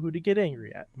people know who to get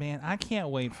angry at. Man, I can't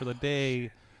wait for the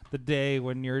day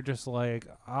when you're just like,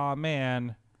 oh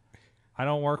man, I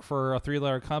don't work for a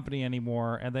 3-letter company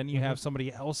anymore, and then you have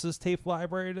somebody else's tape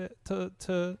library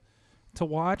to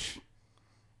watch.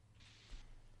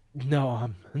 No,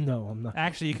 I'm not.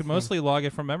 Actually, you can mostly log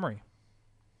it from memory.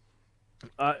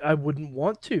 I wouldn't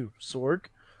want to, Sorg.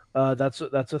 That's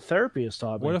a therapist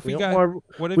hobby. What if we you don't got? wanna-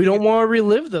 What if we you don't get- want to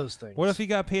relive those things? What if you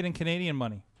got paid in Canadian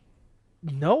money?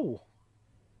 No.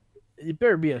 It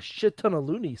better be a shit ton of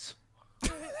loonies.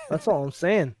 That's all I'm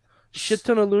saying. Shit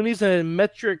ton of loonies and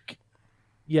metric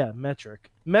ton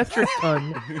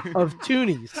of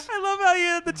toonies. I love how you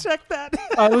had to check that.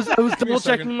 I was me a double second.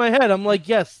 checking in my head. I'm like,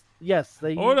 yes.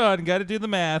 They. Hold on, got to do the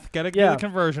math. Got to do Yeah. the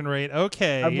conversion rate.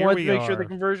 Okay, I here wanted we to make are. sure the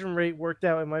conversion rate worked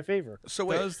out in my favor. So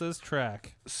wait, Does this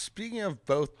track? speaking of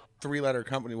both 3-letter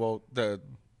company, well, the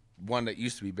one that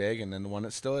used to be big and then the one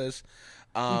that still is.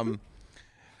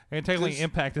 And technically, Does-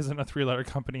 Impact isn't a 3-letter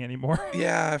company anymore.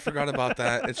 Yeah, I forgot about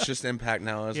that. It's just Impact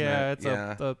now, isn't Yeah, it? it's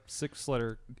a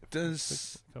 6-letter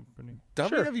Does company.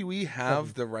 WWE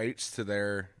have the rights to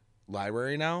their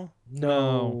library now?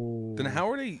 No. Then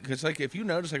how are they? Because like, if you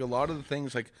notice, like a lot of the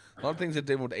things, they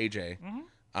did with AJ,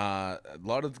 a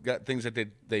lot of the things that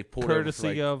they pulled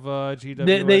Courtesy over of GW.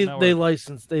 They Network.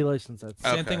 license that.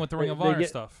 Same Okay. thing with the Ring of They Honor get-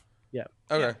 stuff. Yeah.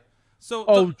 for, like, okay. So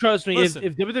Oh, trust me. listen.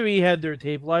 If WWE had their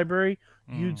tape library,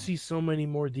 you'd see so many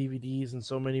more DVDs and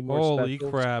so many more. holy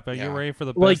specials. crap! Are Yeah. you ready for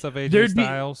the Like, best of AJ there'd be-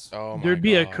 Styles? Oh my There'd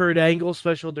be a God. Kurt Angle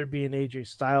special. There'd be an AJ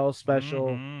Styles special.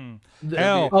 Mhm. th-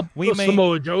 Hell, a we may-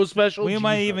 Samoa Joe special. We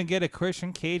might even get a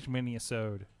Christian Cage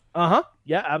mini-sode. Yeah,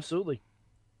 absolutely.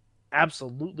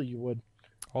 Absolutely, you would.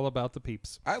 All about the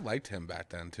peeps. I liked him back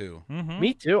then too. Mm-hmm.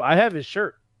 Me too. I have his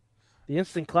shirt. The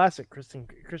instant classic, Christian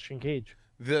Cage.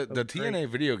 The was TNA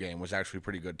video game was actually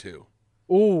pretty good too.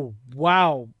 Oh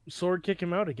wow! Sword kick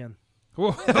him out again. Whoa.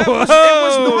 It was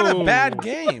not a bad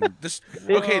game. This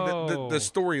okay. Whoa. The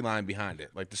storyline behind it,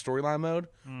 like the storyline mode,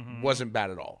 wasn't bad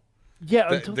at all. Yeah,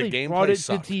 The- until the they gameplay brought it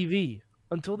sucked. to TV.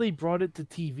 Until they brought it to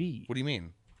TV. What do you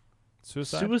mean?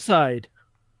 Suicide? Suicide.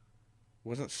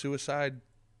 Wasn't Suicide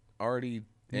already?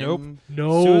 Nope. in-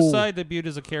 No. Suicide debuted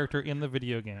as a character in the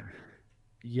video game.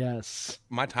 Yes.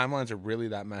 My timelines are really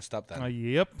that messed up then.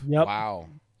 Yep. Yep. Wow.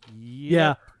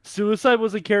 Yeah. Suicide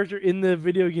was a character in the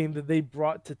video game that they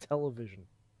brought to television.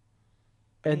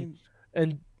 And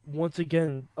once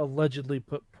again allegedly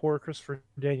put poor Christopher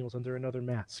Daniels under another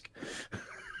mask. Poor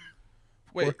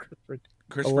Wait, Christopher-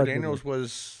 Christopher allegedly. Daniels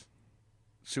was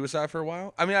Suicide for a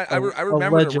while. I mean, I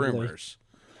remember Allegedly. the rumors,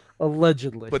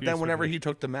 Allegedly. but then Excuse whenever me. he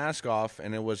took the mask off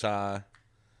and it was Good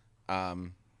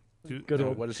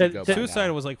old what does he Ted- go Ted- by Suicide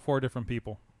now? was like 4 different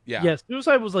people. Yeah. Yeah,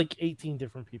 Suicide was like 18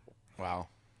 different people. Wow.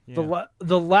 Yeah.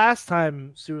 The last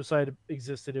time Suicide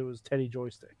existed, it was Teddy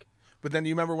Joystick. But then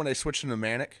you remember when they switched him to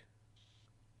Manic?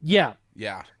 Yeah,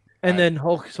 Yeah. and I- then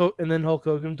Hulk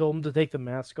Hogan told him to take the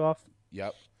mask off.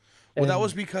 Yep. Well, that And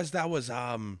was because that was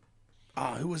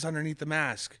who was underneath the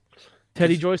mask?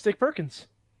 Teddy Joystick Perkins.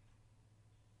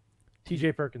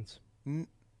 TJ Perkins. N-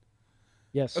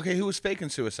 Yes. Okay, who was faking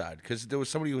suicide? Because there was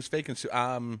somebody who was faking.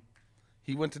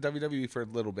 He went to WWE for a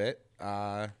little bit.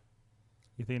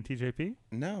 You think TJP?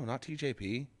 No, not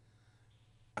TJP.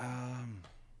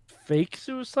 Fake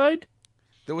suicide?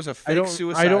 There was a I fake don't-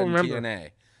 suicide I don't in remember.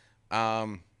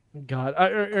 TNA. God, all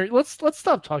right, let's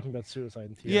stop talking about suicide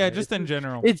in TNA. Yeah, just in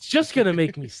general. It's just gonna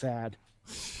make me sad.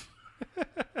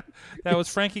 That was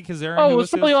Frankie Kazarian. Oh, who it was was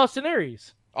probably suicide? Austin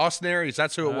Aries. Austin Aries,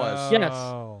 that's who it was. Yes.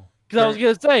 Oh. Because I was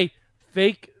gonna say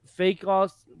fake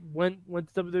Austin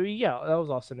went to WWE. Yeah, that was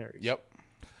Austin Aries. Yep.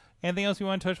 Anything else you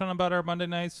want to touch on about our Monday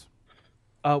nights?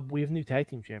 We have new tag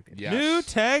team champions. Yes. New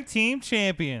tag team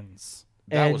champions.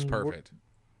 That was And we're- perfect.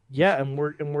 Yeah, and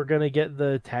we're gonna get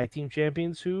the tag team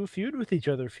champions who feud with each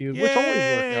other, which always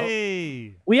works.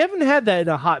 Yay! We haven't had that in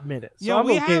a hot minute, so Yeah, I'm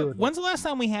we okay have. with it. When's the last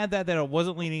time we had that it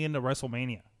wasn't leading into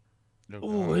WrestleMania?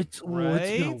 Oh, it's been a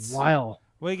Right? while.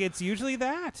 Like, it's usually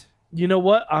that. You know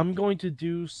what? I'm going to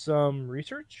do some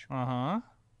research, Uh-huh.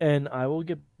 and I will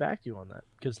get back to you on that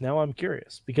because now I'm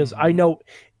curious because I know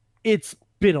it's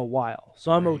been a while,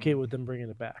 so I'm okay with them bringing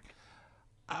it back.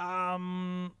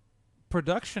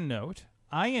 Production note.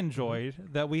 I enjoyed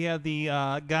that we had the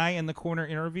guy in the corner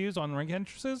interviews on ring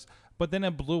entrances, but then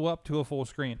it blew up to a full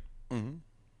screen. Mm-hmm.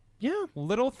 Yeah.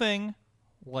 Little thing,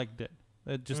 liked it.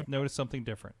 Just noticed something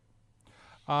different.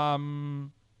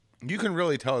 You can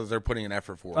really tell that they're putting an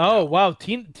effort for it. Oh now. wow,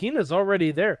 Tina's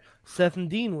already there. Seth and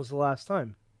Dean was the last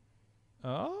time.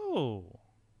 Oh.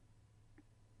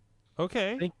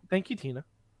 Okay. Thank you, Tina.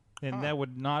 And that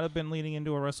would not have been leading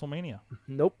into a WrestleMania.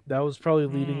 Nope, that was probably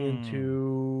leading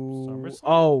into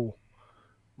SummerSlam?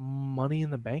 Money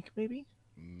in the Bank, maybe.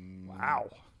 Wow.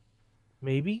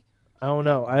 Maybe I don't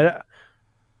know.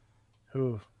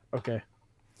 Okay.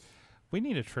 We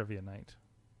need a trivia night.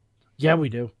 Yeah, we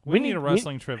do. We need a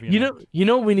wrestling trivia night. You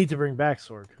know what we need to bring back,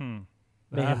 Sorg?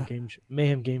 Ah.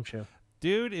 Mayhem game show.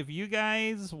 Dude, if you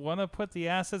guys want to put the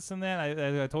assets in that,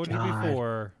 I told you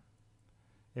before.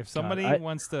 If somebody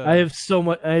wants to, I have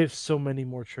so many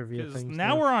more trivia things.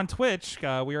 Now we're on Twitch.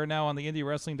 We are now on the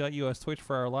IndieWrestling.us Twitch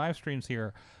for our live streams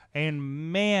here,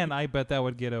 and man, I bet that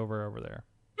would get over there.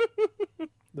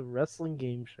 The wrestling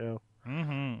game show.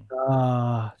 Mm-hmm.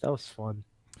 That was fun.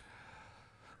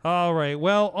 All right.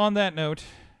 Well, on that note,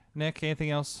 Nick,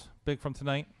 anything else big from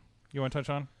tonight you want to touch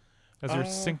on? As you're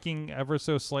sinking ever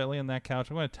so slightly in that couch,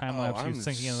 I'm going to time lapse you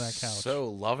sinking into that couch. So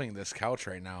loving this couch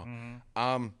right now.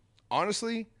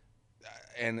 Honestly,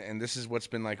 and this is what's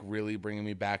been like really bringing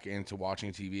me back into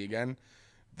watching TV again.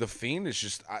 The Fiend is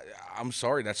just, I'm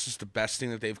sorry, that's just the best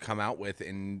thing that they've come out with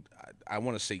in, I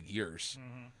want to say years.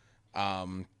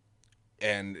 And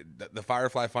the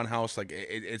Firefly Funhouse, like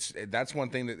that's one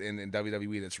thing that in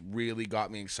WWE that's really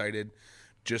got me excited,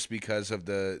 just because of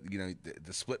the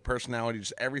split personality,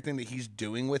 just everything that he's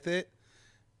doing with it.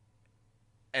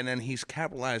 And then he's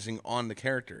capitalizing on the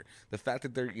character. The fact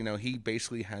that he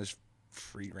basically has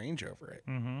free range over it.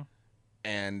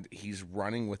 And he's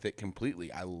running with it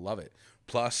completely. I love it.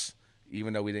 Plus,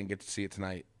 even though we didn't get to see it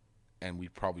tonight, and we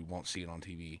probably won't see it on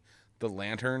TV, the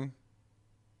Lantern,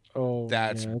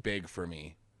 that's big for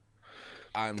me.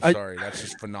 I'm sorry. That's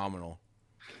just phenomenal.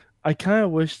 I kind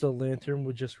of wish the Lantern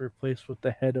would just replace with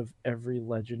the head of every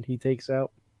legend he takes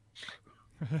out.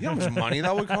 You know how much money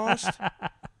that would cost?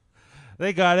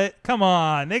 They got it. Come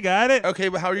on, they got it. Okay,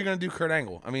 but how are you going to do Kurt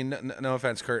Angle? I mean, no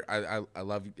offense, Kurt. I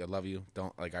love you. I love you.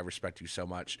 I respect you so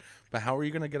much. But how are you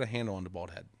going to get a handle on the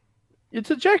bald head? It's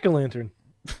a jack-o'-lantern.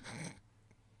 Are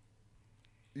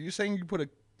you saying you put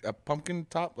a pumpkin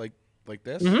top like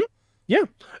this? Yeah.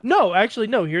 No, actually,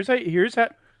 no. Here's how.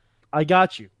 I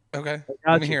got you. Okay.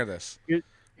 Let me hear this.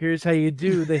 Here's how you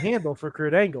do the handle for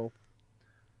Kurt Angle.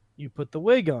 You put the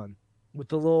wig on with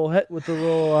the little head, with the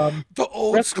little the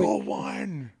old school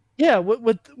one. Yeah,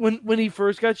 when he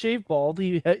first got shaved bald,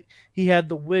 he had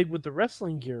the wig with the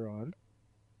wrestling gear on.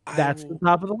 That's the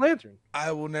top of the lantern.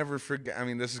 I will never forget. I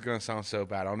mean, this is going to sound so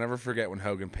bad. I'll never forget when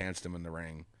Hogan pantsed him in the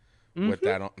ring with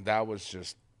that on. That was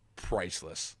just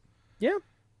priceless. Yeah.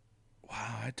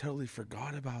 Wow, I totally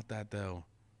forgot about that though.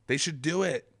 They should do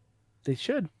it. They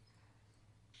should.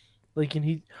 Like,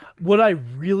 what I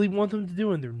really want them to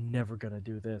do, and they're never gonna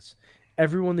do this.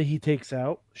 Everyone that he takes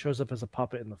out shows up as a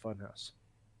puppet in the funhouse.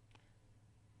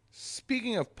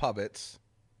 Speaking of puppets,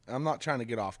 I'm not trying to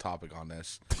get off topic on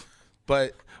this,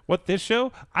 but what, this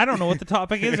show? I don't know what the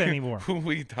topic is anymore.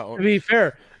 We don't. To be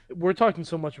fair, we're talking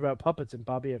so much about puppets, and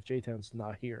Bobby F. J-Town's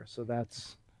not here, so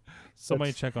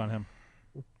somebody check on him.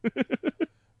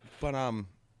 But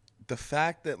the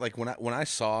fact that like when I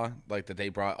saw like that they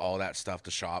brought all that stuff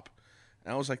to shop,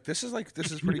 and I was like, this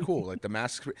is pretty cool. Like the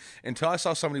mask, until I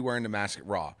saw somebody wearing the mask at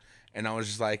Raw, and I was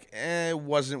just like, it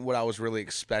wasn't what I was really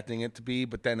expecting it to be.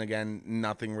 But then again,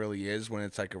 nothing really is when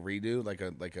it's like a redo, like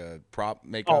a prop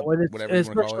makeup, whatever you want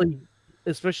to call it.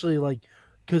 Especially like,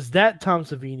 because that Tom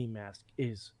Savini mask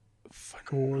is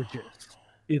gorgeous.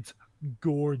 It's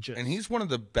gorgeous, and he's one of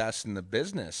the best in the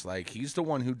business. Like he's the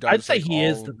one who does. I'd say he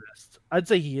is the best. I'd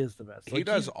say he is the best. He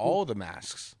does all the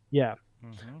masks. Yeah,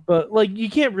 but like you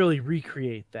can't really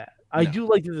recreate that. I do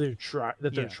like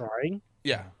that they're trying.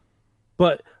 Yeah,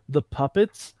 but the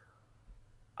puppets.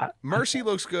 Mercy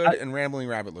looks good, and Rambling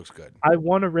Rabbit looks good. I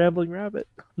want a Rambling Rabbit.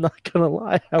 I'm not gonna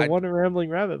lie, I want a Rambling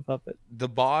Rabbit puppet. The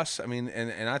Boss. I mean,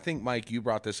 and I think Mike, you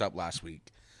brought this up last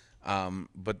week.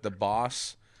 But the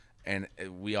Boss. And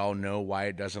we all know why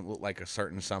it doesn't look like a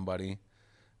certain somebody.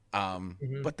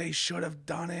 But they should have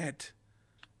done it.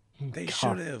 They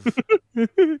should have.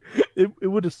 it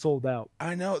would have sold out.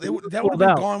 I know that It would would've have sold been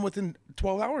out. gone within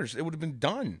 12 hours. It would have been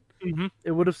done.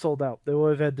 It would have sold out. They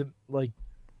would have had to like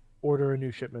order a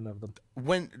new shipment of them.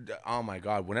 Oh my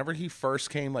god, whenever he first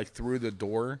came like through the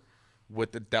door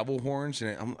with the devil horns,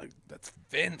 and I'm like, that's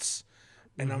Vince,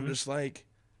 and I'm just like,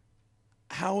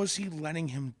 how is he letting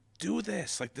him do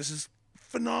this? Like, this is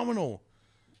phenomenal.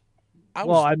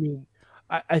 I mean,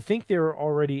 I think they were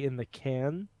already in the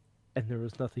can, and there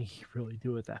was nothing he could really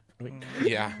do at that point.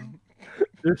 Yeah.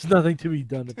 There's nothing to be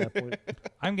done at that point.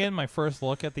 I'm getting my first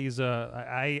look at these.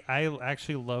 I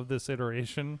actually love this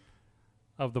iteration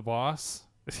of the boss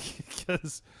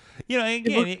because again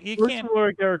you looks can't. more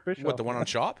like Eric Bischoff. What, the one on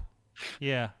Shop?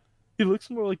 Yeah, He looks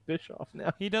more like Bischoff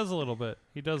now, he does a little bit.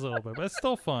 But it's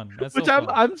still fun. That's which still fun.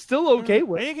 I'm still okay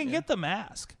with. And you can get the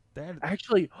mask.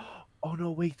 Actually, oh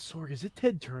no, wait, Sorg, is it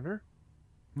Ted Turner?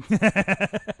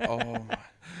 Oh my.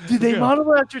 Did they Yeah.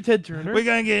 model after Ted Turner? We're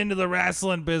gonna get into the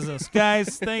wrestling business,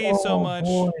 guys. Thank you so Oh, much,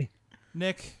 boy.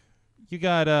 Nick. You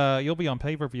got you'll be on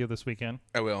pay-per-view this weekend.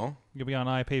 I will. You'll be on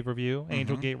iPay-per-view,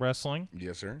 Angel Gate Wrestling.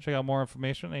 Yes, sir. Check out more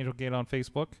information, Angel Gate on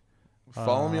Facebook.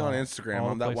 Follow me on Instagram. all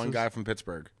I'm that one places. guy from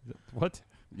Pittsburgh. What?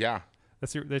 Yeah,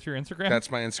 That's your Instagram?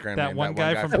 that's my Instagram That name. one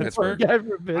guy from Pittsburgh? Yeah,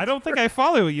 from I don't think I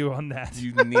follow you on that.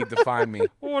 You need to find me.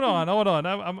 Hold on.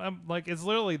 I'm like, it's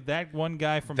literally that one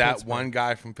guy from That Pittsburgh. one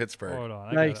guy from Pittsburgh. Hold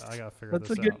on. Nice. I gotta figure That's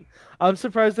this a good. out. I'm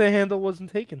surprised that handle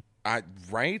wasn't taken.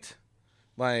 Right?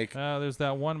 Like, There's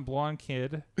that one blonde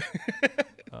kid.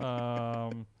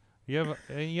 You have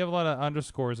a lot of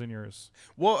underscores in yours.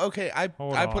 well, okay, I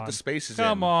Hold put on. the spaces in.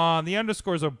 Come on, the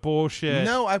underscores are bullshit.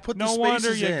 No, I put the No wonder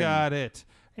spaces you in. got it.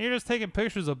 And you're just taking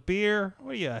pictures of beer.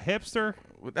 What are you, a hipster?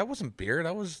 That wasn't beer.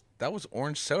 That was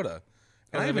orange soda.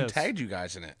 And Oh, I it even is. tagged you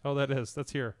guys in it. Oh,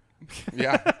 that's here.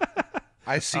 Yeah.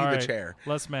 I see All the right. chair.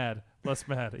 Less mad.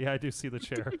 Yeah, I do see the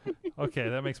chair. Okay,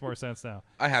 that makes more sense now.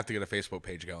 I have to get a Facebook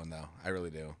page going, though. I really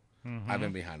do. Mm-hmm. I've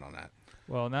been behind on that.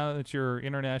 Well, now that you're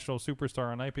international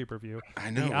superstar on pay-per-view, I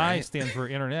know, the I right? stands for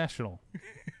international.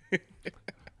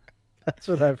 That's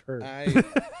what I've heard.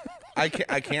 I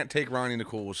can't take Ronnie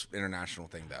Nicole's international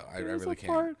thing, though. I really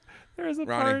can't. There's a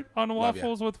Ronnie, part on love ya.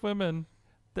 Waffles with Women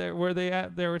where they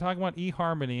were talking about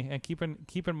eHarmony, and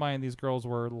keep in mind these girls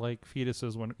were like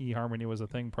fetuses when eHarmony was a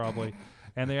thing, probably,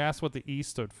 and they asked what the E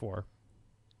stood for.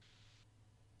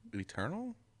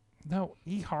 Eternal? No,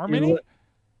 eHarmony.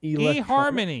 Electronic.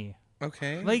 eHarmony,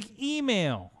 Okay. like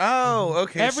email. Oh,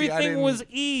 okay. Everything was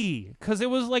E because it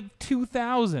was like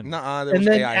 2000. Nuh-uh, there was And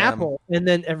then AIM. Apple, and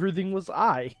then everything was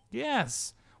I.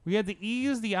 Yes, we had the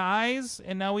E's, the I's,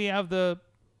 and now we have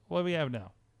what do we have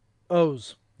now?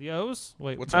 O's. The O's.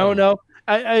 Wait, What's I don't know.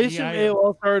 I assume Yeah, it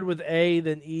all started with A,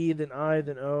 then E, then I,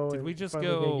 then O. Did and we just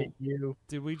finally go- they get U.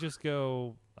 Did we just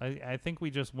go? I think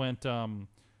we just went old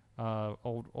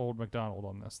McDonald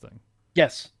on this thing.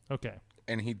 Yes. Okay.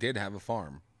 And he did have a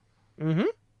farm. Mm-hmm.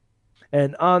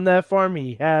 And on that farm,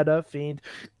 he had a fiend.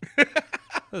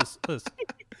 This.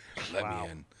 Let Wow. me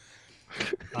in.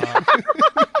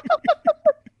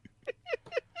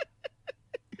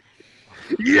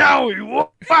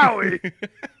 Yowie, wowie.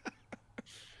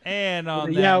 And on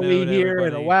A that yowie note, here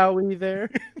and a everybody, wowie there.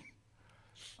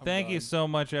 thank you so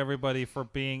much, everybody, for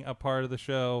being a part of the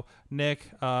show. Nick,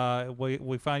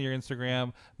 we found your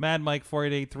Instagram, Mad Mike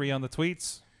 4883 on the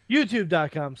tweets.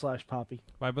 YouTube.com/Poppy.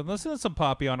 I've been listening to some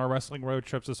Poppy on our wrestling road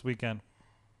trips this weekend.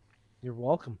 You're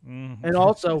welcome. Mhm. And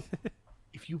also,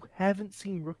 if you haven't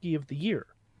seen Rookie of the Year,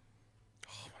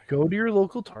 go to your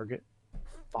local Target.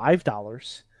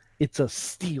 $5. It's a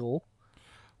steal.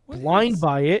 Blind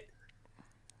buy it.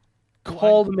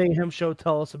 Call the Mayhem Show.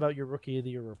 Tell us about your Rookie of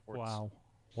the Year reports.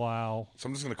 Wow. So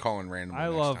I'm just going to call in randomly I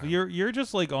next love time. you're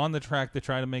just like on the track to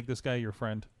try to make this guy your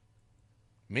friend.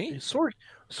 Me?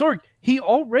 Sorg, he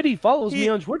already follows me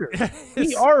on Twitter.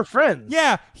 We are friends.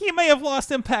 Yeah, he may have lost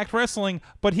Impact Wrestling,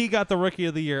 but he got the Rookie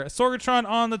of the Year. Sorgatron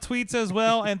on the tweets as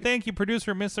well, and thank you,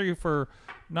 producer Mystery, for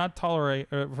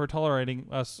tolerating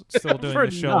us still doing For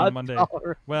the show not on Monday.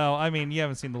 tolerating. Well, I mean, you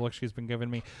haven't seen the look she's been giving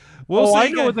me. I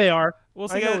know what they are. We'll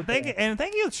I see. know what Thank they you, and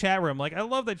thank you, chat room. Like, I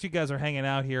love that you guys are hanging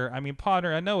out here. I mean,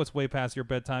 Potter, I know it's way past your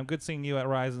bedtime. Good seeing you at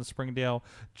Rise in Springdale.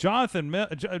 John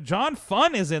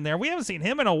Fun is in there. We haven't seen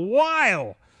him in a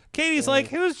while. Katie's like,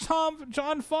 "Who's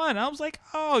John Fun?" I was like,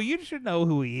 "Oh, you should know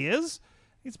who he is.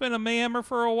 He's been a Mayhemmer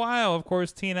for a while." Of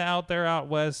course, Tina out there out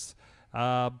west.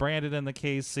 Brandon in the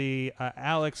KC,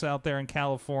 Alex out there in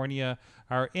California,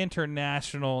 our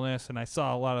internationalness, and I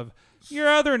saw a lot of your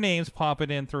other names popping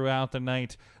in throughout the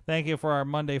night. Thank you for our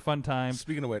Monday fun time.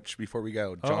 Speaking of which, before we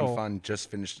go, John Uh-oh. Fun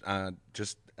just finished. I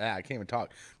can't even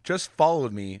talk. Just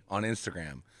followed me on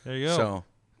Instagram. There you go. So,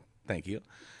 thank you.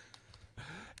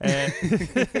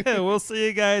 And we'll see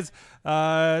you guys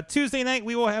Tuesday night.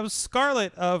 We will have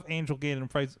Scarlett of Angel Gate and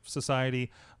Price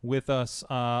Society with us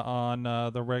on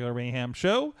the regular Mayhem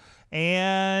show.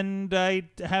 And I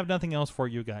have nothing else for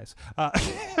you guys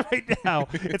right now.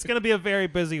 It's going to be a very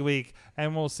busy week,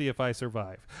 and we'll see if I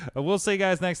survive. We'll see you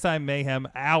guys next time. Mayhem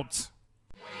out.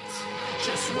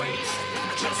 Just wait,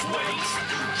 just wait,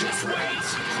 just wait,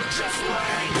 just wait.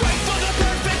 Wait for the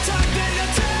perfect time, then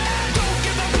attack. Don't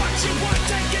give up what you want,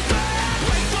 take it back.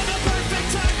 Wait for the perfect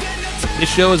time, then attack. This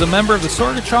show is a member of the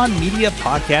Sorgatron Media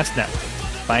Podcast Network.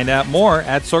 Find out more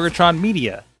at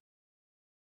sorgatronmedia.com.